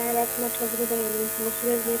खड्का, राजकुमार ठकुरी दाई हुनुहुन्छ,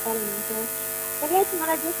 सुरेश नेपाल हुनुहुन्छ। Thank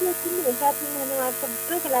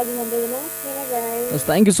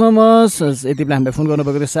you so much. यति बेला हामीलाई फोन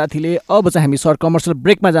गर्नुभएको थियो साथीले। अब चाहिँ हामी सर्ट कमर्सियल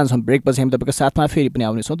ब्रेकमा जान्छौँ। ब्रेकपछि हामी तपाईँको साथमा फेरि पनि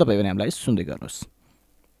आउनेछौँ। तपाईँ पनि हामीलाई सुन्दै गर्नुहोस्।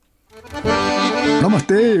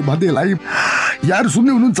 नमस्ते भन्दैलाई यार सुन्दै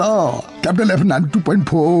हुनुहुन्छ क्यापिटल एफ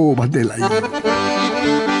 92.4 भन्दैलाई।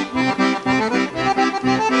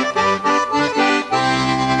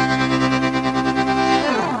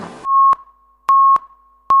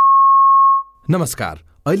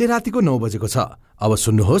 नमस्कार, अहिले रातिको 9 बजेको छ। अब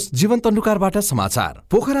सुन्नुहोस् जीवन तन्डुकारबाट समाचार।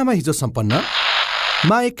 पोखरामा हिजो सम्पन्न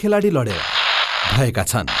मा एक खेलाडी लडेर भएका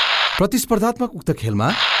छन्। प्रतिस्पर्धात्मक उक्त खेलमा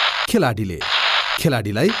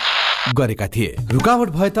खेलाडीलाई गरेका थिए। रुकावट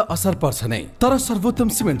भए त असर पर्छ नै, तर सर्वोत्तम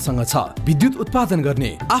सिमेन्टसँग छ विद्युत उत्पादन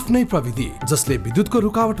गर्ने आफ्नै प्रविधि, जसले विद्युतको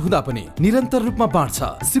रुकावट हुँदा पनि निरन्तर रूपमा बाँड्छ।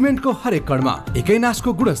 सिमेन्टको हरेक कणमा एकै नासको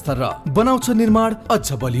गुणस्तर र बनाउँछ निर्माण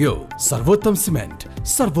अझ बलियो। सर्वोत्तम सिमेन्ट,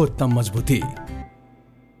 सर्वोत्तम मजबुती।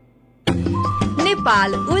 नेपाल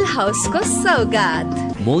उल हाउसको सौगात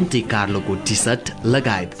मोन्टे कार्लोको टी सर्ट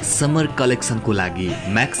लगायत समर कलेक्सनको लागि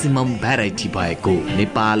म्याक्सिमम भेराइटी भएको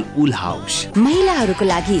नेपाल उल हाउस। महिलाहरूको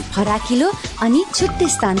लागि फराकिलो अनि छुट्टै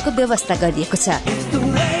स्थानको व्यवस्था गरिएको छ।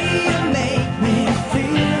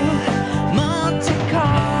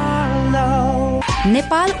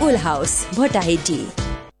 Nepal wool house Bhotahiti.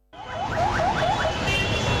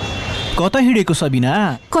 कता हिँडेको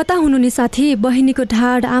सबिना? कता हुनु नि साथी, बहिनीको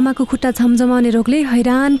ढाड आमाको खुट्टा झमझमाउने रोगले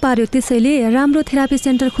हैरान पार्यो, त्यसैले राम्रो थेरापी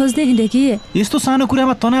सेन्टर खोज्दै हिँडे कि। यस्तो सानो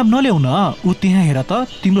कुरामा तनाव नल्याउ न, उ त्यहाँ हेर त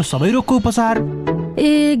तिम्रो सबै रोगको उपचार।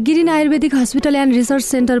 ए green Ayurvedic hospital and research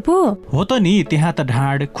centre पो हो त नि। त्यहाँ त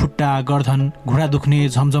ढाड, खुट्टा, गर्दन, घुँडा दुख्ने,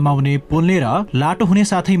 झमझमाउने, पोल्ने र लाटो हुने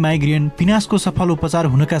साथै माइग्रेन, पिनासको सफल उपचार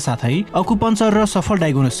हुनका साथै अकुपञ्चर र सफल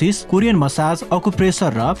डायग्नोसिस, कोरियन मसाज,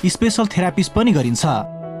 अकुप्रेसर र स्पेशल थेरापिस्ट पनि गरिन्छ।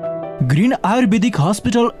 Green Ayurvedic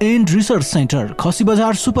hospital and research centre Khasi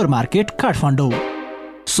Bazar supermarket Kathmandu.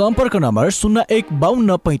 सम्पर्क नम्बर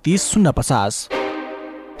 0152353050।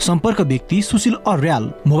 सम्पर्क व्यक्ति सुशील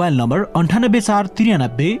अर्याल। Mobile number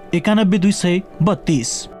 9843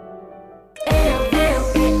 91232।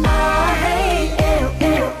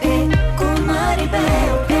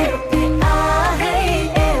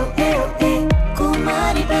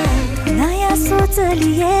 नयाँ सोच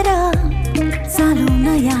लिएर चालौ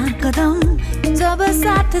नयाँ कदम, जब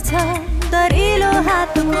साथ छ दरिलो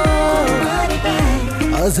हातको।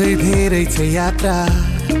 अझै धेरै छ यात्रा,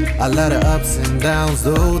 a lot of ups and downs,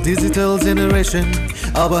 though digital generation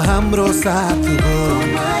अब हाम्रो साथ हो।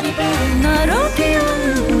 नरोक्यौ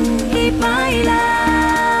यी पाइला,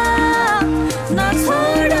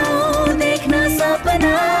 नछोडौ देख्न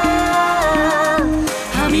सपना,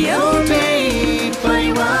 हामी एउटै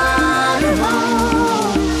परिवार हौ,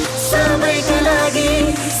 सबैका लागि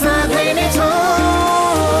सधैँ नै छौँ।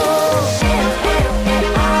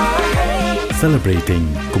 Celebrating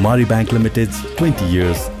Kumari Bank Limited's 20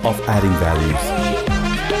 years of adding values.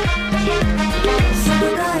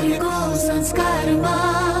 सुगारीको संस्कारमा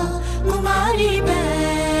Kumari bank.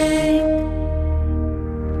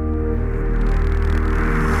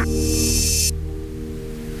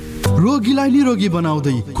 रोगीलाई निरोगी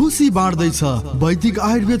बनाउँदै खुसी बाँड्दैछ वैदिक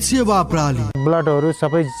आयुर्वेद सेवा प्रणाली। ब्लडहरू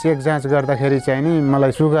सबै चेक जाँच गर्दाखेरि चाहिँ नि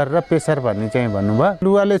मलाई सुगर र प्रेसर भन्ने चाहिँ भन्नुभयो।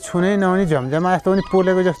 लुगाले छुनै नहुने झमझमा जस्तो पनि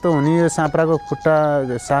पोलेको जस्तो हुने यो साँप्राको खुट्टा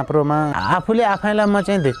साँप्रोमा आफूले आफैलाई म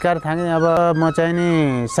चाहिँ धिक्कार थाङेँ। अब म चाहिँ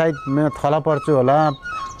नि सायद थला पर्छु होला,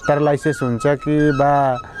 प्यारालाइसिस हुन्छ कि बा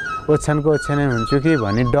ओछ्यानको ओछ्यानै हुन्छु कि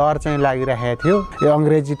भन्ने डर चाहिँ लागिरहेको थियो। यो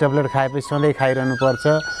अङ्ग्रेजी ट्याब्लेट खाएपछि सधैँ खाइरहनु पर्छ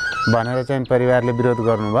भनेर चाहिँ परिवारले विरोध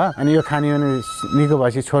गर्नुभयो। अनि यो खाने भने निको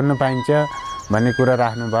भएपछि छोड्नु पाइन्छ भन्ने कुरा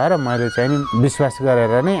राख्नुभयो र मैले चाहिँ नि विश्वास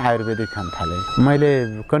गरेर नै आयुर्वेदिक खान थालेँ।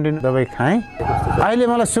 मैले कन्टिन्यू दबाई खाएँ। अहिले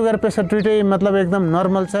मलाई सुगर प्रेसर दुइटै मतलब एकदम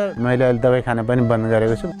नर्मल छ। मैले अहिले दबाई खान पनि बन्द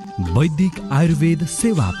गरेको छु। वैदिक आयुर्वेद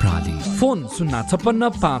सेवा प्रणाली। फोन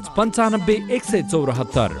 056 595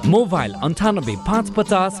 174। मोबाइल 98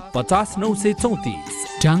 550 50 934।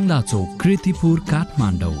 ट्याङ्ला चौक कृतिपुर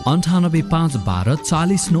काठमाडौँ 98 512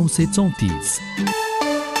 40 934।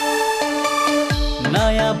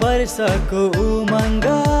 नयाँ वर्षको उमङ्ग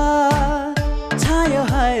छायो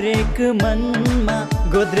हरेक मनमा,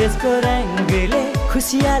 गोदरेजको रङ्गले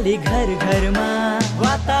खुसियाली घर घरमा।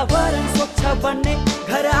 वातावरण स्वच्छ बन्ने,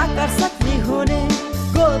 घर आकर्षक नि हुने,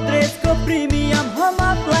 गोदरेजको प्रिमियम होम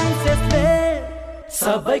अप्लायन्सेसले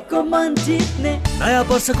सबैको मन जित्ने। नयाँ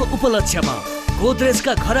वर्षको उपलक्ष्यमा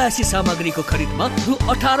गोदरेजका घरायसी सामग्रीको खरिदमा रु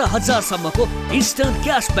 18,000 सम्मको इन्स्टन्ट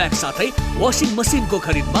क्यासब्याक साथै वासिङ मसिनको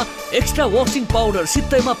खरिदमा एक्स्ट्रा वासिङ पाउडर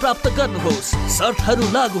सित्तैमा प्राप्त गर्नुहोस्। शर्तहरू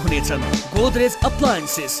लागू हुनेछन्। Godrej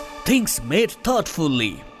appliances, things made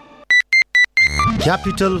थटफुल्ली।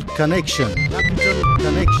 Capital Connection. Capital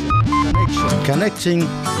Connection. Connecting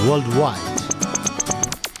worldwide.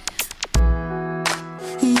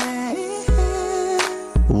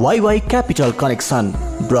 YY Capital Connection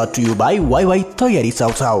brought to you by YY तयारी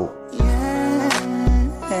चाउचाउ।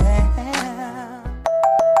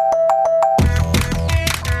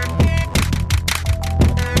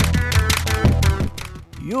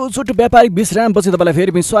 यो छोटो व्यापारिक विश्रामपछि तपाईँलाई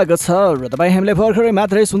फेरि पनि स्वागत छ र तपाईँ हामीले भर्खरै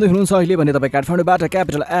मात्रै सुन्दै हुनुहुन्छ अहिले भने तपाईँ काठमाडौँबाट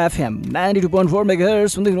क्यापिटल एफएम 92.4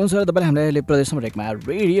 मेगाहर्ज सुन्दै हुनुहुन्छ र तपाईँले हामीलाई अहिले प्रदेश नम्बर 1 मा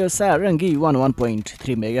रेडियो सारङ्गी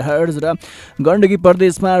 101.3 मेगाहर्ज र गण्डकी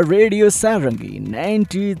प्रदेशमा रेडियो सारङ्गी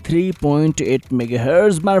 93.8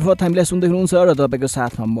 मेगाहर्ज मार्फत हामीलाई सुन्दै हुनुहुन्छ र तपाईँको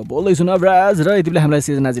साथमा म बोल्दैछु नवराज र यति बेला हामीलाई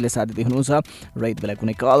सिजनाजीले साथ दिँदै हुनुहुन्छ र यति बेला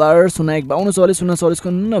कुनै कलर 0152 को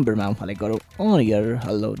नम्बरमा उहाँलाई गरौँ अन एयर।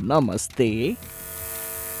 हेलो नमस्ते।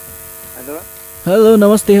 हेलो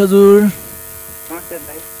नमस्ते हजुर।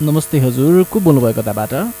 नमस्ते हजुर, को बोल्नुभयो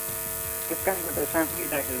कताबाट?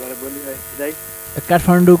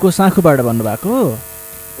 काठमाडौँको साँखुबाट भन्नुभएको?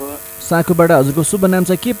 साँखुबाट हजुरको शुभ नाम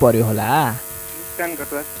चाहिँ के पर्यो होला?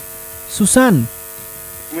 सुसान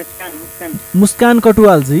मुस्कान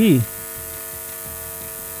कटुवालजी।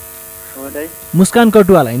 मुस्कान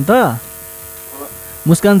कटुवाल होइन त?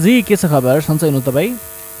 मुस्कानजी के छ खबर, सन्चै हुनु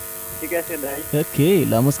तपाईँ? ओके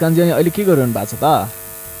ल मुस्कानजी, अहिले के गरिरहनु भएको छ त?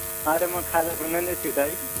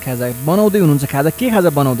 खाजा बनाउँदै हुनुहुन्छ? खाजा के खाजा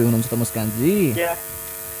बनाउँदै हुनुहुन्छ त मुस्कानजी?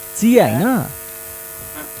 चिया होइन?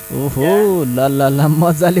 ओहो ल ल ल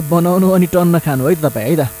मजाले बनाउनु अनि टन्न खानु है त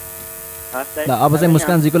तपाईँ है त। ल अब चाहिँ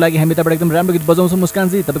मुस्कानजीको लागि हामी तपाईँबाट एकदम राम्रो गीत बजाउँछौँ।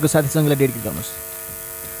 मुस्कानजी तपाईँको साथीसँगलाई डेडिकेट गर्नुहोस्।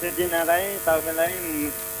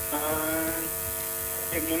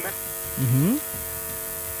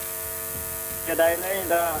 दाइलाई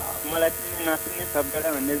र मलाई चिन्ने नचिन्ने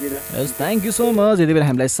सबैलाई भन्ने दिदा। यस थ्याङ्क यू सो मच। यति बेला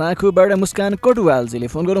हामीलाई साँखुबाट मुस्कान कटुवालजीले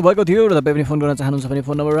फोन गर्नुभएको थियो र तपाईँ पनि फोन गर्न चाहनुहुन्छ भने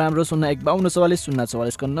फोन नम्बर राम्रो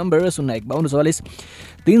 015244 को नम्बर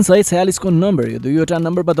 01524346 को नम्बर यो दुईवटा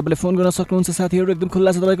नम्बरमा तपाईँले फोन गर्न सक्नुहुन्छ। साथीहरू एकदम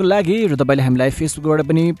खुल्ला छ तपाईँको लागि र तपाईँले हामीलाई फेसबुकबाट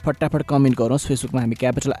पनि फटाफट कमेन्ट गर्नुहोस्। फेसबुकमा हामी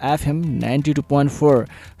क्यापिटल एफएम 92.4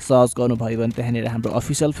 सर्च गर्नुभयो भने त्यहाँनिर हाम्रो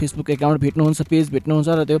अफिसियल फेसबुक एकाउन्ट भेट्नुहुन्छ, पेज भेट्नुहुन्छ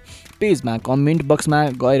र त्यो पेजमा कमेन्ट बक्समा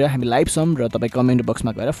गएर हामी लाइभ छौँ र तपाईँ कमेन्ट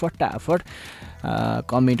बक्समा गएर फटाफट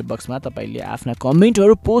कमेन्ट बक्समा तपाईँले आफ्ना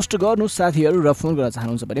कमेन्टहरू पोस्ट गर्नुहोस् साथीहरू। र फोन गर्न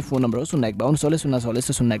चाहनुहुन्छ भने फोन नम्बर हो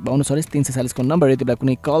 015246 को नम्बर। यति बेला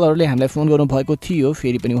कुनै कलरले हामीलाई फोन गर्नुभएको थियो,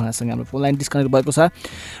 फेरि पनि उहाँसँग हाम्रो फोन लाइन डिस्कनेक्ट भएको छ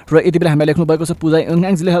र यति बेला हामीलाई लेख्नु भएको छ पूजा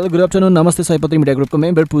योङहाङजीले। हेलो गुड आफ्टरनुन, नमस्ते सयपत्री मिडिया ग्रुपको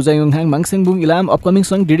member Puja Yonghang, Mangsebung Ilam. Upcoming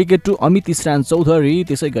song dedicate to Amit Israan Chaudhary,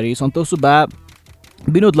 त्यसै गरी सन्तोष सुब्बा,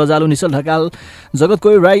 विनोद लजालु, निश्चल ढकाल, जगत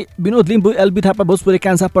कोई राई, विनोद लिम्बू, एलबी थापा, भोजपुरी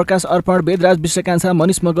कान्छा, प्रकाश अर्पण, वेदराज विश्व कान्छा,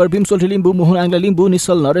 मनिष मगर, भीम सोल्टी लिम्बू, मोहन आङ्ग्ला लिम्बू,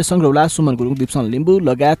 निश्चल नरेश सङ्ग्रौला, सुमन गुरुङ, दिप्सन लिम्बू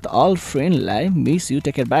लगायत अल फ्रेन्डलाई miss you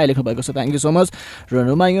take care bye लेख्नु भएको छ। Thank you so much. र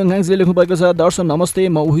नुमा योङहाङजीले लेख्नु भएको छ दर्शन नमस्ते,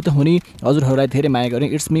 म उही त हुने हजुरहरूलाई धेरै माया गरेँ।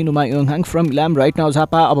 It's me Numa Yonghang from Ilam right now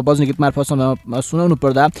Jhapa. अब बज्ने गीत मार्फत सुनाउनु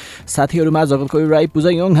पर्दा साथीहरूमा जगत कोई राई, पूजा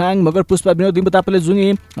योङहाङ, मगर पुष्पा, विनोद लिम्बू, तापले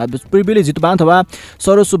जुङे, पूर्वेली जितुबान अथवा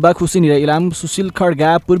सरोज सुब्बा, खुसी निरा इलाम, सुशील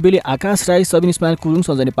खड्गा, पूर्वेली आकाश राई, सबिन इस्माइल कुरुङ,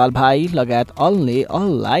 सञ्जय नेपाल भाइ लगायत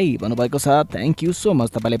अललाई भन्नुभएको छ। थ्याङ्क यू सो मच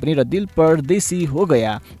तपाईँले पनि। र दिल परदेशी हो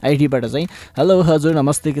गया आइडीबाट चाहिँ हेलो हजुर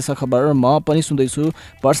नमस्ते, के छ खबर? म पनि सुन्दैछु।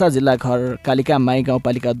 पर्सा जिल्ला घर कालिका माई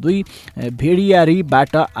गाउँपालिका 2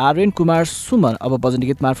 भेडियारीबाट आर्यन कुमार सुमन। अब बज्ने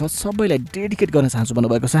गीत मार्फत सबैलाई डेडिकेट गर्न चाहन्छु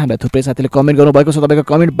भन्नुभएको छ। हामीलाई थुप्रै साथीले कमेन्ट गर्नुभएको छ, तपाईँको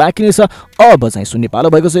कमेन्ट बाँकी नै छ। अब चाहिँ सुन्ने पालो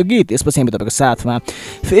भएको छ यो गीत, त्यसपछि हामी तपाईँको साथमा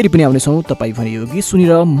फेरि पनि आउनेछौँ। तपाईँ भने यो गीत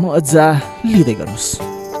सुनेर मजा लिँदै गर्नुहोस्।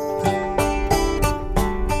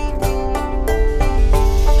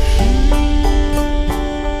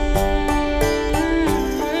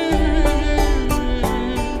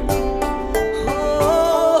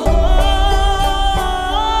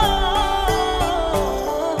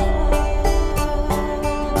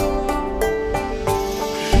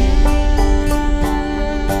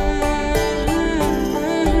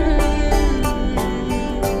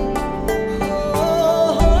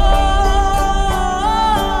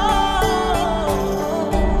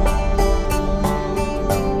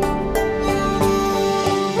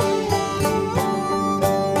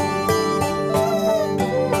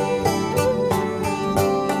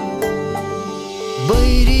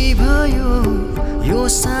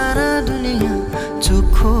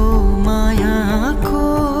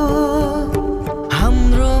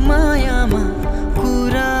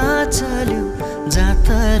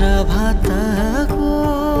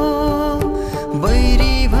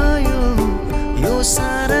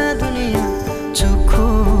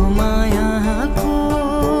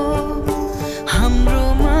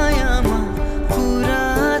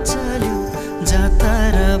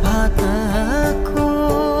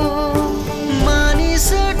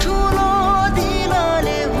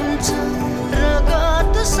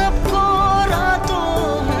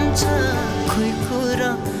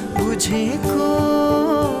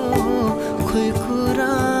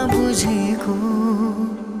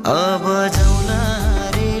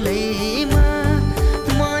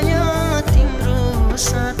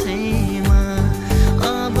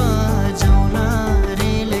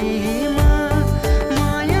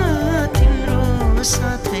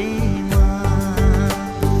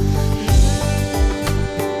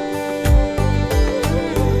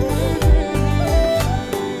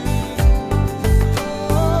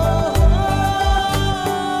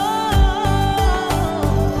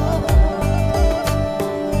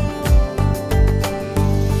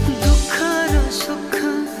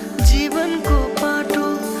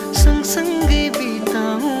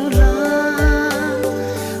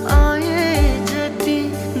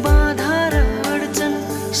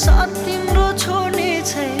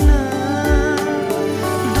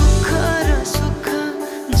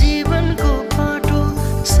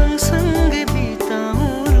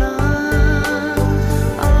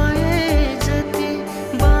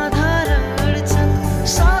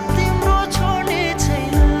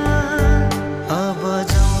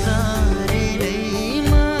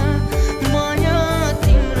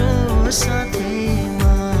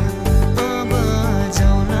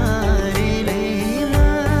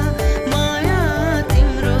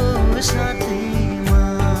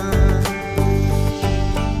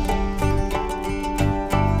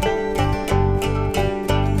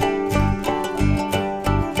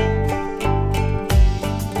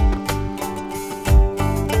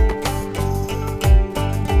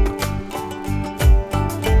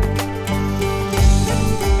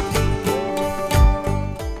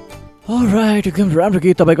 अलराइट, एकदम राम्रो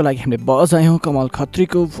गीत तपाईँको लागि हामीले बजायौँ। कमल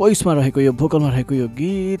खत्रीको भोइसमा रहेको यो भोकलमा रहेको यो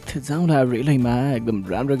गीत जाउँला रेलैमा, एकदम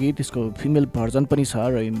राम्रो गीत। यसको फिमेल भर्जन पनि छ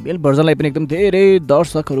र मेल भर्जनलाई पनि एकदम धेरै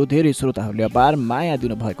दर्शकहरू, धेरै श्रोताहरूले अपार माया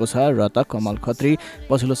दिनुभएको छ। र त कमल खत्री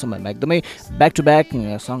पछिल्लो समयमा एकदमै ब्याक टु ब्याक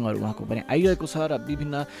सङहरू उहाँको पनि आइरहेको छ र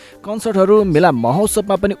विभिन्न कन्सर्टहरू, मेला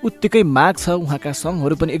महोत्सवमा पनि उत्तिकै माग छ। उहाँका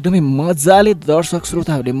सङहरू पनि एकदमै मजाले दर्शक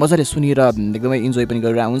श्रोताहरूले मजाले सुनेर एकदमै इन्जोय पनि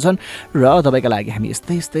गरेर आउँछन्। र तपाईँका लागि हामी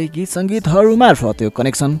यस्तै यस्तै गीत सङ्गीतहरू मार्फत यो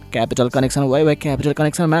कनेक्सन, क्यापिटल कनेक्सन, वाइवाई क्यापिटल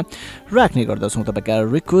कनेक्सनमा राख्ने गर्दछौँ। तपाईँका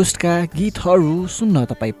रिक्वेस्टका गीतहरू सुन्न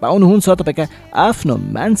तपाईँ पाउनुहुन्छ। तपाईँका आफ्नो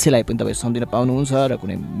मान्छेलाई पनि तपाईँ सम्झिन पाउनुहुन्छ र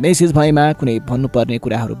कुनै मेसेज भएमा, कुनै भन्नुपर्ने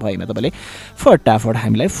कुराहरू भएमा तपाईँले फटाफट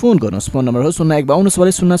हामीलाई फोन गर्नुहोस्। फोन नम्बर हो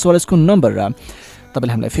 0152440044 नम्बर। र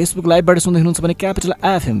तपाईँले हामीलाई फेसबुक लाइभबाट सुन्दै हुनुहुन्छ भने क्यापिटल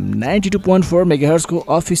एफएम 92.4 मेगाहर्जको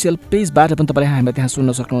अफिसियल पेजबाट पनि तपाईँले हामीलाई त्यहाँ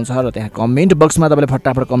सुन्न सक्नुहुन्छ। र त्यहाँ कमेन्ट बक्समा तपाईँले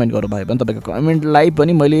फटाफट कमेन्ट गर्नुभयो भने तपाईँको कमेन्टलाई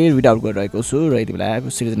पनि मैले रिड आउट गरिरहेको छु। र यति बेला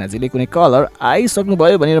सृजनाजीले कुनै कलर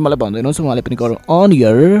आइसक्नुभयो भनेर मलाई भन्दैनुहुन्छ, उहाँले पनि गरौँ अन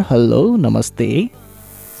इयर। हेलो, नमस्ते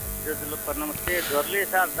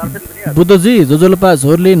बुद्धजी, जोजोलोपा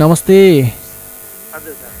झोरले नमस्ते।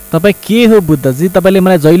 तपाईँ के हो बुद्धजी? तपाईँले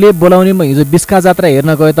मलाई जहिले बोलाउने, म हिजो बिस्का जात्रा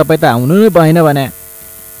हेर्न गएँ, तपाईँ त आउनु नै भएन भने।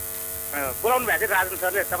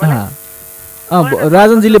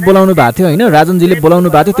 राजनजीले बोलाउनु भएको थियो होइन, राजनजीले बोलाउनु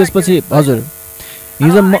भएको थियो। त्यसपछि हजुर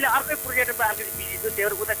हिजो म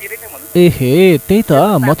एहे त्यही त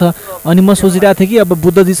म त अनि म सोचिरहेको थिएँ कि अब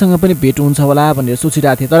बुद्धजीसँग पनि भेट हुन्छ होला भनेर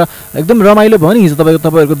सोचिरहेको थिएँ। तर एकदम रमाइलो भयो नि हिजो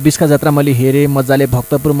तपाईँहरूको बिस्का जात्रा मैले हेरेँ, मजाले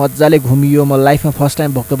भक्तपुर मजाले घुमियो। म लाइफमा फर्स्ट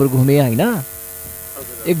टाइम भक्तपुर घुमेँ होइन,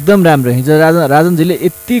 एकदम राम्रो। हिजो राजनजीले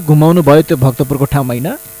यति घुमाउनु भयो त्यो भक्तपुरको ठाउँमा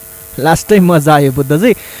होइन, लास्ट टाइम मजा आयो।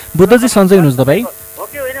 बुद्धजी सन्चै हुनुहुन्छ तपाईँ?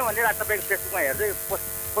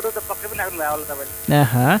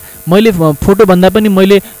 मैले फोटो भन्दा पनि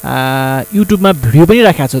मैले युट्युबमा भिडियो पनि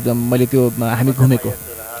राखेको छु मैले, त्यो हामी घुमेको।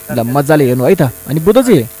 ल मजाले हेर्नु है त। अनि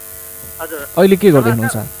बुद्धजी अहिले के गर्दै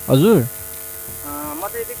हुनुहुन्छ? हजुर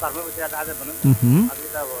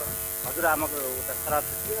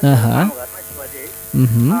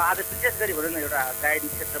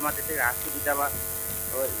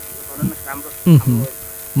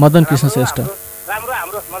मदन कृष्ण श्रेष्ठ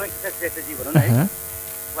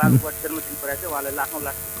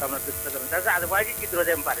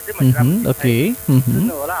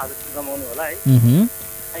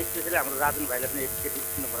स्पेसली हाम्रो राजन भाइलाई पनि एजुकेटिभ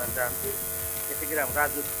सुन्नु भन्न चाहन्छु। त्यसै गरी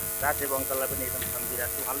हाम्रो राजेव अङ्कललाई पनि एकदम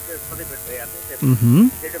सम्झिरहेको छु। उहाँले चाहिँ सधैँ भेट भइहाल्छ,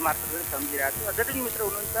 रेडियो मार्फत पनि सम्झिरहेको छु। जति पनि मित्र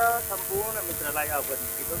हुनुहुन्छ सम्पूर्ण मित्रलाई अवगत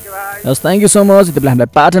हस्, थ्याङ्क यू सो मच। यति बेला हामीलाई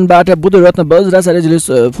पाटनबाट बुद्धरत्न बज्राचार्यजीले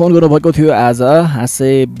फोन गर्नुभएको थियो। आज हाँसे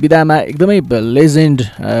विधामा एकदमै लेजेन्ड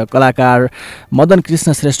कलाकार मदन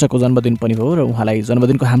कृष्ण श्रेष्ठको जन्मदिन पनि हो र उहाँलाई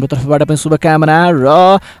जन्मदिनको हाम्रो तर्फबाट पनि शुभकामना। र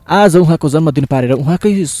आज उहाँको जन्मदिन पारेर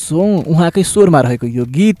उहाँकै स्वरमा रहेको यो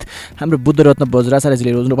गीत हाम्रो बुद्धरत्न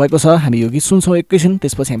बज्राचार्यजीले रोज्नु भएको छ। हामी यो गीत सुन्छौँ एकैछिन,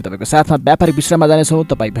 त्यसपछि हामी तपाईँको साथमा व्यापारिक विश्राममा जानेछौँ।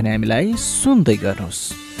 तपाईँ भने हामीलाई सुन्दै गर्नुहोस्।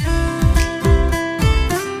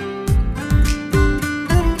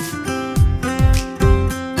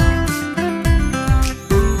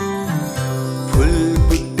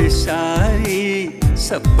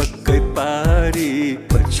 सबकै पारी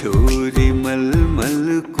पछोरी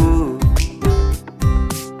मलमलको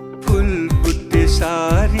फुल बुट्टे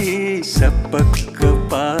सारी सबक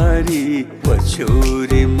पारी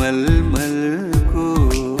पछोरी मलमलको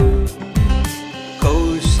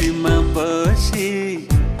कौशीमा बसी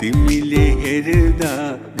तिमीले हेर्दा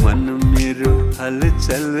मन मेरो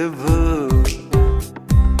हलचल भयो।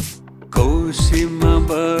 कौशीमा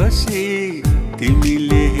बसी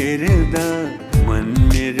तिमीले हेर्दा मन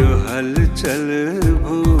मेरो हलचल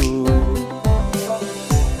भो।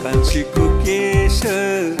 कान्छीको केश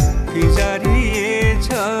फिजारिएछ,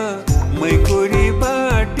 मैकोरी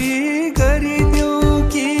बाटी गरिदेऊ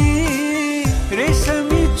कि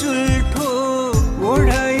रेशमी चुल्ठो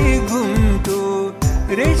ओढाई घुम्टो,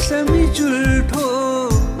 रेशमी चुल्ठो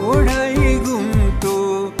ओढाई घुम्टो,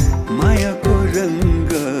 मायाको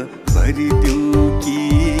रङ्ग भरिदेऊ कि,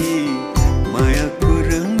 मायाको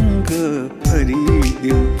रङ्ग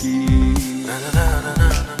भरिदेऊ कि।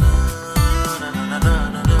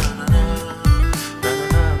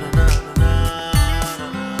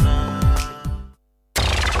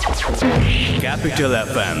 Capital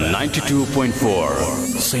FM 92.4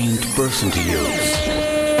 Saint Person to use.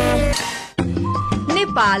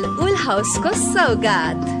 Nepal wool हाउसको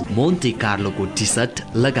सौगात मोन्टे कार्लोको टी सर्ट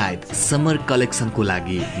लगायत समर कलेक्सनको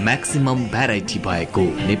लागि म्याक्सिमम भेराइटी भएको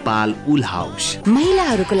नेपाल उल हाउस।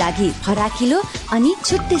 महिलाहरूको लागि फराकिलो अनि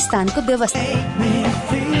छुट्टै स्थानको व्यवस्था।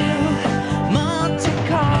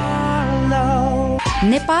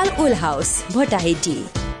 Nepal wool house Bhotahiti.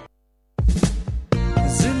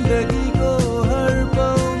 जिन्दगीको हर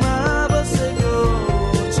पलमा बसेको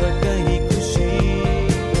छ कहीँ खुसी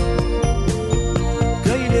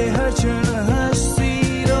कहिले हर क्षण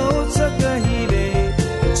हाँसिरहन्छ कहिले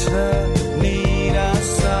छ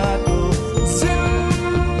निराशाको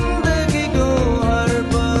जिन्दगीको हर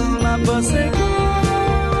पलमा बसेको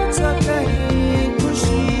छ कहीँ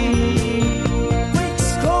खुसी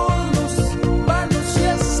Quicks खोल्नुस् बाँड्नुस्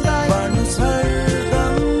यसलाई बाँड्नुस्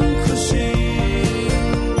हरदम खुसी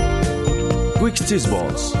Quicks cheese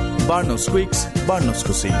balls. Barnos Quicks, Barnos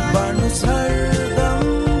खुसी. बाँड्नुस् हरदम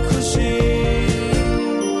खुसी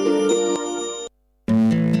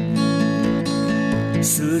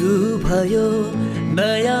सुरु भयो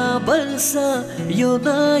नयाँ वर्ष यो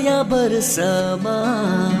नयाँ वर्षमा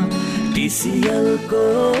टिसिएलको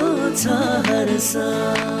छ हर्ष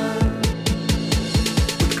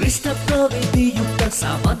उत्कृष्ट प्रविधि युक्त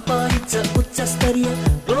सामान पाइन्छ उच्च स्तरीय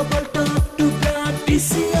global top two brand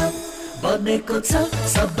TCL बनेको छ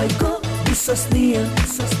सबैको विश्वसनीय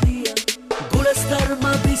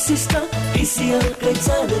गुणस्तरमा विशिष्ट टिसिएलकै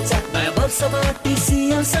चर्चा नयाँ वर्षमा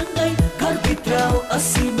टिसिएल सँगै घरभित्र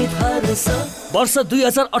असीमित हर्ष वर्ष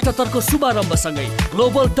 2078 को शुभारम्भसँगै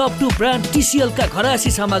global top two brand TCL का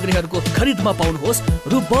घरायसी सामग्रीहरूको खरिदमा पाउनुहोस्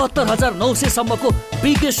रु 72,900 सम्मको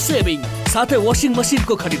बिगेस्ट सेभिङ साथै वाशिङ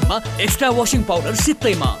मसिनको खरिदमा एक्स्ट्रा वाशिङ पाउडर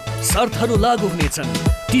सित्तैमा शर्तहरू लागू हुनेछन्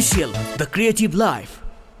TCL the creative life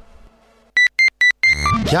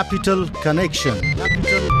Capital Connection.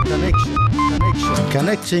 Capital Connection.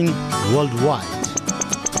 Connecting worldwide.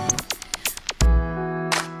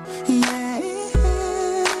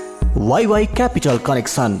 YY Capital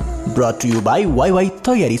Connection brought to you by YY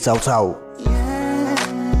तयारी चाउचाउ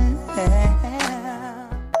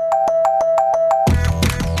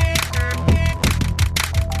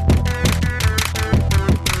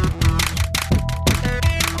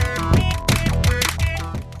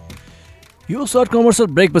यो सर्ट कमर्सियल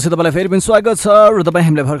ब्रेकपछि तपाईँलाई फेरि पनि स्वागत छ र तपाईँ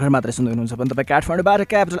हामीलाई भर्खर मात्रै सुन्दै हुनुहुन्छ भने तपाईँ काठमाडौँबाट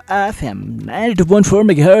क्यापिटल एफएम 92.4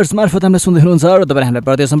 मेगाहर्ज मार्फत हामीलाई सुन्दै हुनुहुन्छ र तपाईँ हामीलाई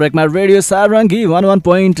प्रदेश ब्रेकमा रेडियो सारङ्गी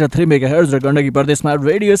 11.3 मेगाहर्ज र गण्डकी प्रदेशमा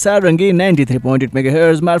रेडियो सारङ्गी 93.8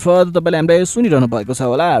 मेगाहर्ज मार्फत तपाईँले हामीलाई सुनिरहनु भएको छ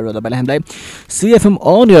होला र तपाईँले हामीलाई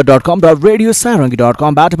cfmonir.com र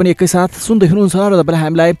radiosaranggi.com बाट पनि एकैसाथ सुन्दै हुनुहुन्छ र तपाईँले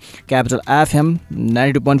हामीलाई क्यापिटल एफएम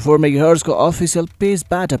 92.4 मेगाहर्जको अफिसियल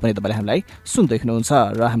पेजबाट पनि तपाईँले हामीलाई सुन्दै हुनुहुन्छ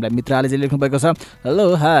र हामीलाई मित्र आलेले लेख्नु भएको छ हेलो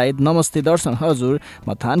हाई नमस्ते दर्शन हजुर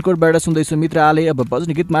म थानकोटबाट सुन्दैछु मित्र आले अब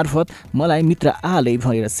बज्ने गीत मार्फत मलाई मित्र आले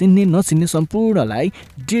भनेर चिन्ने नचिन्ने सम्पूर्णलाई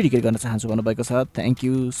डेडिकेट गर्न चाहन्छु भन्नुभएको छ थ्याङ्क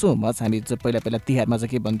यू सो मच हामी चाहिँ पहिला तिहारमा चाहिँ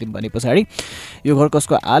के भन्थ्यौँ भने पछाडि यो घर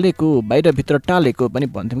कसको आलेको बाहिरभित्र टालेको पनि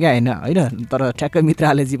भन्थ्यौँ क्या होइन तर ठ्याक्कै मित्र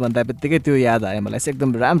आलेजी भन्दा बित्तिकै त्यो याद आयो मलाई चाहिँ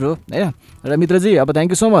एकदम राम्रो होइन र मित्रजी अब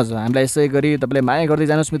थ्याङ्क यू सो मच हामीलाई यसै गरी तपाईँले माया गर्दै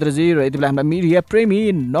जानुहोस् मित्रजी र यति बेला हामीलाई मिडिया प्रेमी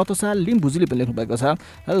नतसा लिम्बुजीले पनि लेख्नु भएको छ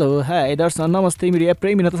हेलो हाई दर्शन नमस्ते मिडिया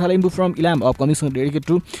प्रेमी Natasha Limbu from Ilam upcoming dedicate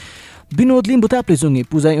to Vinod Limbu ताप्लेजुङ्गे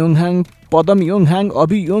पूजा योङहाङ पदम योङहाङ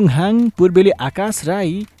अभि योङहाङ पूर्वेली आकाश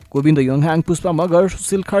राई गोविन्द योङहाङ पुष्पा मगर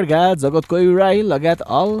सुशील खड्गा जगत कोइ राई लगायत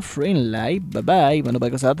अल फ्रेन्डलाई बाई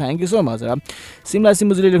भन्नुभएको छ थ्याङ्क यू सो मच र सिमला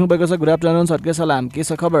सिम्बुजीले लेख्नुभएको छ गुड आफ्टरनुन छट्के सलाम के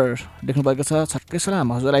छ खबर लेख्नुभएको छ छट्के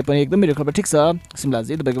सलाम हजुरलाई पनि एकदम मेरो खबर ठिक छ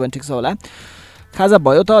सिमलाजी तपाईँको पनि ठिक छ होला खाजा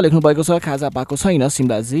भयो त लेख्नुभएको छ खाजा पाएको छैन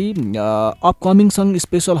सिमलाजी अपकमिङ सङ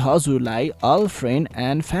स्पेसल हजुरलाई all friend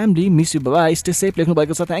and family miss you बाबा स्टे सेफ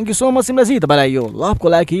लेख्नुभएको छ थ्याङ्क यू सो मच सिमलाजी तपाईँलाई यो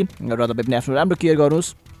लभको लागि र तपाईँ पनि आफ्नो राम्रो केयर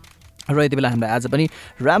गर्नुहोस् र यति बेला हामीलाई आज पनि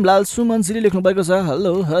रामलाल सुमनजीले लेख्नुभएको छ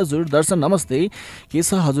हेलो हजुर दर्शन नमस्ते के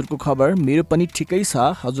छ हजुरको खबर मेरो पनि ठिकै छ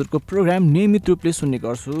हजुरको प्रोग्राम नियमित रूपले सुन्ने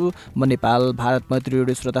गर्छु म नेपाल भारत मैत्री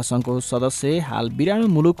रेडियो श्रोता सङ्घको सदस्य हाल बिरानो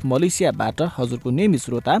मुलुक मलेसियाबाट हजुरको नियमित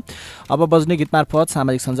श्रोता अब बज्ने गीत मार्फत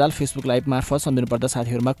सामाजिक सञ्जाल फेसबुक लाइभ मार्फत सम्झिनुपर्दा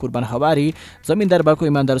साथीहरूमा कुर्बान हवारी जमिनदार बाको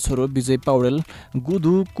इमान्दार छोरो विजय पौडेल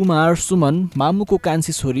गुदु कुमार सुमन मामुको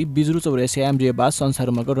कान्छी छोरी बिजुरु चौरसिया एमडिए बास संसार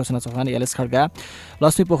मगर रोशना चौहान एलएस खड्गा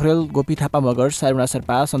लक्ष्मी पोखरेल गोपी थापा मगर सारुणा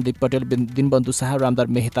शेर्पा सन्दीप पटेल दिनबन्धु शाह रामदार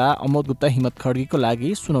मेहता अमोद गुप्ता हिम्मत खड्गीको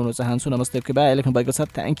लागि सुनाउन चाहन्छु नमस्ते कृपा लेख्नु भएको छ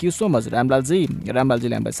थ्याङ्क यू सो मच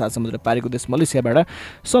रामलालजीले हामीलाई 7 समुद्र पारीको देश मलेसियाबाट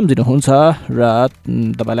सम्झिनुहुन्छ र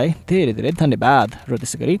तपाईँलाई धेरै धेरै धन्यवाद र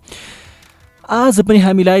त्यसै गरी आज पनि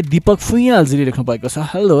हामीलाई दीपक फुइयालजीले लेख्नु भएको छ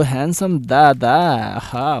हेलो ह्यान्डसम दादा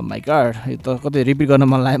हा माई गॉड यो त कतै रिपिट गर्न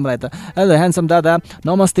मन लाग्यो मलाई त हेलो ह्यान्डसम दादा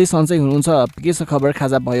नमस्ते सन्चै हुनुहुन्छ के छ खबर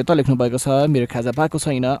खाजा भयो त लेख्नु भएको छ मेरो खाजा पाएको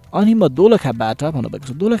छैन अनि म दोलखाबाट भन्नुभएको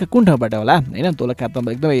छ दोलखा कुन ठाउँबाट होला होइन दोलखा त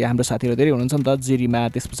एकदमै हाम्रो साथीहरू धेरै हुनुहुन्छ नि त जिरीमा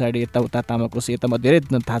त्यस पछाडि यताउता तामाकोसी यता म धेरै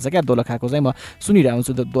थाहा छ क्या दोलखाको चाहिँ म सुनिरहेको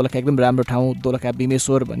हुन्छु दोलखा एकदम राम्रो ठाउँ दोलखा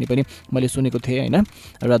भीमेश्वर भन्ने पनि मैले सुनेको थिएँ होइन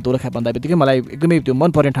र दोलखा भन्दा बित्तिकै मलाई एकदमै त्यो मन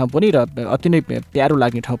पर्ने ठाउँ पनि र अति नै प्यारो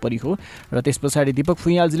लाग्ने ठाउँ पनि हो। र त्यस पछाडि दीपक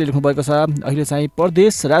फुइयालजीले लेख्नुभएको छ अहिले चाहिँ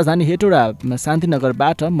परदेश राजधानी हेटौडा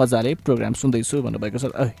शान्तिनगरबाट मजाले प्रोग्राम सुन्दैछु भन्नुभएको छ।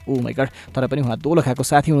 ओ माइ गॉड, तर पनि उहाँ दोलखाको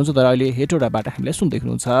साथी हुनुहुन्छ तर अहिले हेटौडाबाट हामीलाई सुन्दै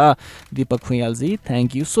हुनुहुन्छ। Deepak फुइयालजी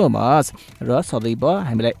thank you so much. र सदैव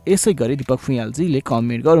हामीलाई यसै गरी दीपक फुइयालजीले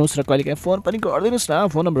कमेन्ट गर्नुहोस् र कहिलेकाहीँ फोन पनि गरिदिनुहोस् न।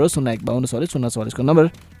 फोन नम्बर हो 0152 044 नम्बर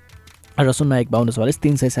र 0152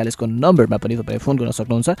 340 नम्बरमा पनि तपाईँ फोन गर्न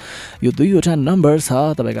सक्नुहुन्छ। यो दुईवटा नम्बर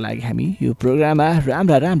छ तपाईँको लागि। हामी यो प्रोग्राममा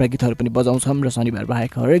राम्रा गीतहरू पनि बजाउँछौँ र शनिबार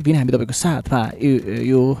बाहेक हरेक दिन हामी तपाईँको साथमा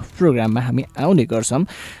यो प्रोग्राममा हामी आउने गर्छौँ।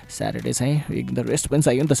 स्याटरडे चाहिँ एकदम रेस्ट पनि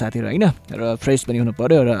चाहियो नि त साथीहरू होइन, र फ्रेस पनि हुनु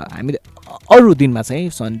पऱ्यो। र हामी अरू दिनमा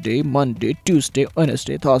चाहिँ Sunday, Monday, Tuesday,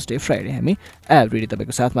 Wednesday, Thursday, Friday हामी एभ्रिडे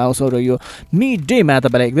तपाईँको साथमा आउँछौँ। र यो मिड डेमा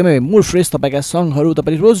तपाईँलाई एकदमै मुड फ्रेस तपाईँका सङ्गहरू,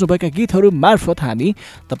 तपाईँले रोज्नुभएका गीतहरू मार्फत हामी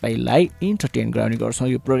तपाईँलाई इन्टरटेन गराउने गर्छौँ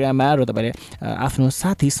यो प्रोग्राममा। र तपाईँले आफ्नो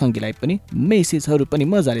साथी सङ्गीलाई पनि मेसेजहरू पनि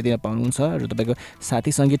मजाले दिन पाउनुहुन्छ। र तपाईँको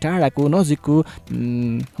साथी सङ्गी टाढाको नजिकको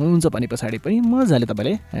हुनुहुन्छ भने पछाडि पनि मजाले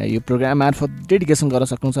तपाईँले यो प्रोग्राम मार्फत डेडिकेसन गर्न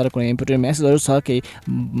सक्नुहुन्छ। र कुनै इम्पोर्टेन्ट मेसेजहरू छ, केही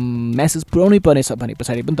मेसेज पुर्याउनै पर्ने छ भने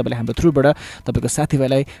पछाडि पनि तपाईँले हाम्रो थ्रुबाट तपाईँको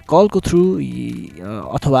साथीभाइलाई कलको थ्रु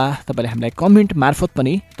अथवा तपाईँले हामीलाई कमेन्ट मार्फत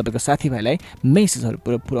पनि तपाईँको साथीभाइलाई मेसेजहरू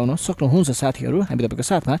पुर्याउन सक्नुहुन्छ। साथीहरू हामी तपाईँको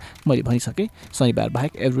साथमा मैले भनिसकेँ शनिबार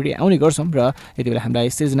बाहेक एभ्रिडे आउने गर्छौँ। र यति बेला हामीलाई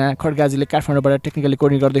सृजना खड्गाजीले काठमाडौँबाट टेक्निकली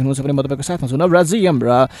कोर्डिनेट गर्दै हुनुहुन्छ भने म तपाईँको साथमा छु नवराजियम। र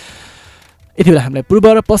यति बेला हामीलाई पूर्व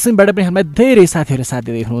र पश्चिमबाट पनि हामीलाई धेरै साथीहरूले साथ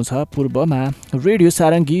दिँदै हुनुहुन्छ। पूर्वमा रेडियो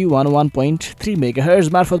सारङ्गी 101.3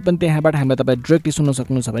 मेगाहर्ज मार्फत पनि त्यहाँबाट हामीलाई तपाईँ डाइरेक्टली सुन्न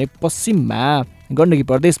सक्नुहुन्छ भने पश्चिममा गण्डकी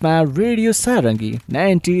प्रदेशमा रेडियो सारङ्गी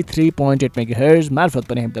 93.8 मेगाहर्ज मार्फत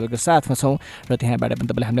पनि हामी तपाईँको साथमा छौँ। र त्यहाँबाट पनि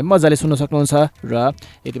तपाईँले हामीलाई मजाले सुन्न सक्नुहुन्छ। र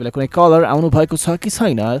यति बेला कुनै कलर आउनुभएको छ कि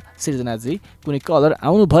छैन सृजनाजी? कुनै कलर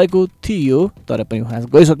आउनुभएको थियो तर पनि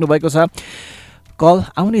उहाँ गइसक्नु भएको छ।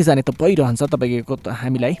 कल आउने जाने त भइरहन्छ। तपाईँको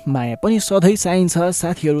हामीलाई माया पनि सधैँ चाहिन्छ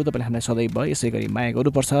साथीहरू। तपाईँले हामीलाई सधैँ यसै गरी माया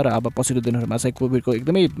गर्नुपर्छ। र अब पछिल्लो दिनहरूमा चाहिँ कोभिडको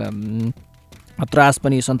एकदमै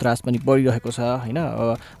सन्तास पनि बढिरहेको छ होइन।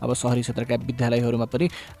 अब सहरी क्षेत्रका विद्यालयहरूमा पनि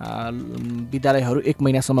विद्यालयहरू 1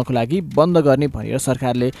 महिनासम्मको लागि बन्द गर्ने भनेर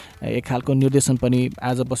सरकारले एक खालको निर्देशन पनि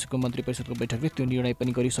आज बसेको मन्त्री परिषदको बैठकले त्यो निर्णय पनि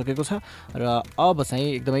गरिसकेको छ। र अब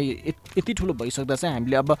चाहिँ एकदमै यति ठुलो भइसक्दा चाहिँ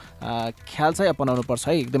हामीले अब ख्याल चाहिँ अपनाउनु पर्छ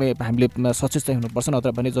है। एकदमै हामीले सचेत चाहिँ हुनुपर्छ, नत्र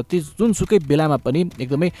भने जुनसुकै बेलामा पनि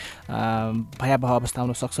एकदमै भयावह अवस्था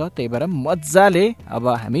हुनसक्छ। त्यही भएर मजाले अब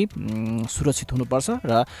हामी सुरक्षित हुनुपर्छ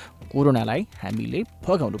र कोरोनालाई हामीले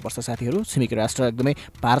फगाउनुपर्छ साथीहरू। छिमेकी राष्ट्र एकदमै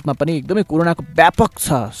भारतमा पनि एकदमै कोरोनाको व्यापक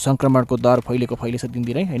छ सङ्क्रमणको दर फैलेको छ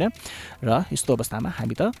दिनदिनै होइन। र यस्तो अवस्थामा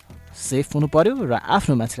हामी त सेफ हुनु पर्यो र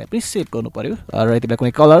आफ्नो मान्छेलाई पनि सेफ गर्नु पर्यो। र यति बेला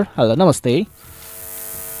कुनै कलर? हेलो नमस्ते।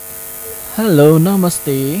 हेलो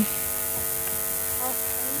नमस्ते।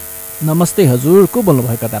 नमस्ते हजुर, को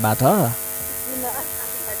बोल्नुभयो कताबाट?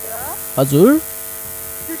 हजुर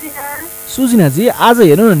सुजिनाजी, आज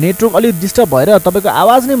हेर्नु न नेटवर्क अलिक डिस्टर्ब भएर तपाईँको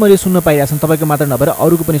आवाज नै मैले सुन्न पाइरहेको छु, तपाईँको मात्र नभएर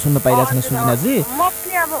अरूको पनि सुन्न पाइरहेको छैन सुजिनाजी।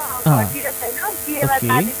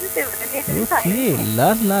 ओके ल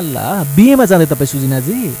ल ल, बिहेमा जाँदै तपाईँ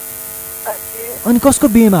सुजिनाजी? अनि कसको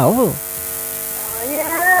बिहेमा हो?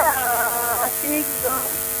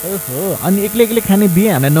 ओहो, अनि एक्लै एक्लै खाने बिहे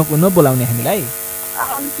हामीलाई नबोलाउने हामीलाई?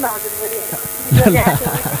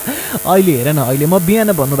 अहिले हेर न, अहिले म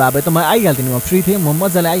बिहान भन्नुभयो भए त म आइहाल्थेँ नि, म फ्री थिएँ, म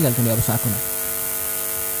मजाले आइहाल्थेँ नि अब साथमा।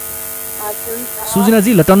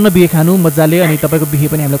 सुजनाजी ल टन्न बिहे खानु मजाले, अनि तपाईँको बिहे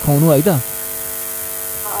पनि हामीलाई खुवाउनु है त।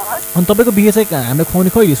 अनि तपाईँको बिहे चाहिँ हामीलाई खुवाउने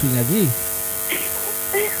कहिले सुजनाजी?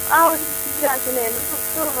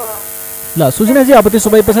 ल सुजनाजी, अब त्यसो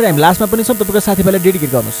भए पछाडि हामी लास्टमा पनि छौँ, तपाईँको साथीभाइलाई डेडिकेट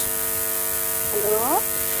गर्नुहोस्।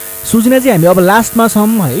 सुजनाजी हामी अब लास्टमा छौँ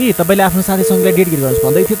है, तपाईँले आफ्नो साथी सङ्गीलाई डेडिकेट गर्नुहोस्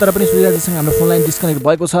भन्दै थियो, तर पनि सुजनाजीसँग हाम्रो फोन लाइन डिस्कनेक्ट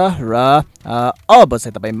भएको छ र अब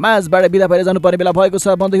चाहिँ तपाईँ माझबाट बिदा भएर जानुपर्ने बेला भएको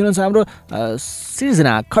छ भन्दै हुनुहुन्छ हाम्रो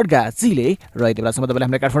सृजना खड्गाजीले। र यति बेलासम्म तपाईँले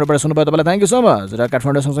हामीलाई काठमाडौँबाट सुन्नुभयो, तपाईँलाई थ्याङ्क यू सो मच। र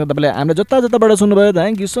काठमाडौँ सँगसँगै तपाईँले हामीलाई जताबाट सुन्नुभयो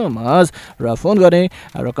थ्याङ्क यू सो मच। र फोन गर्ने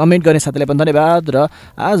र कमेन्ट गर्ने साथीलाई पनि धन्यवाद। र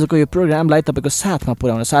आजको यो प्रोग्रामलाई तपाईँको साथमा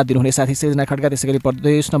पुर्याउन साथ दिनुहुने साथी सृजना खड्गा, त्यसै गरी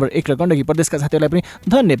प्रदेश नम्बर 1 र गण्डकी प्रदेशका साथीहरूलाई पनि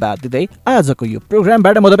धन्यवाद दिँदै आजको यो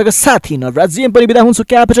प्रोग्रामबाट म तपाईँको साथी नवराजियम पनि बिदा हुन्छु।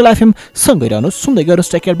 क्यापिटल एफएम सँगै रहनुहोस्, सुन्दै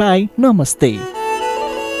गर्नुहोस्, टेक केयर, बाई, नमस्ते।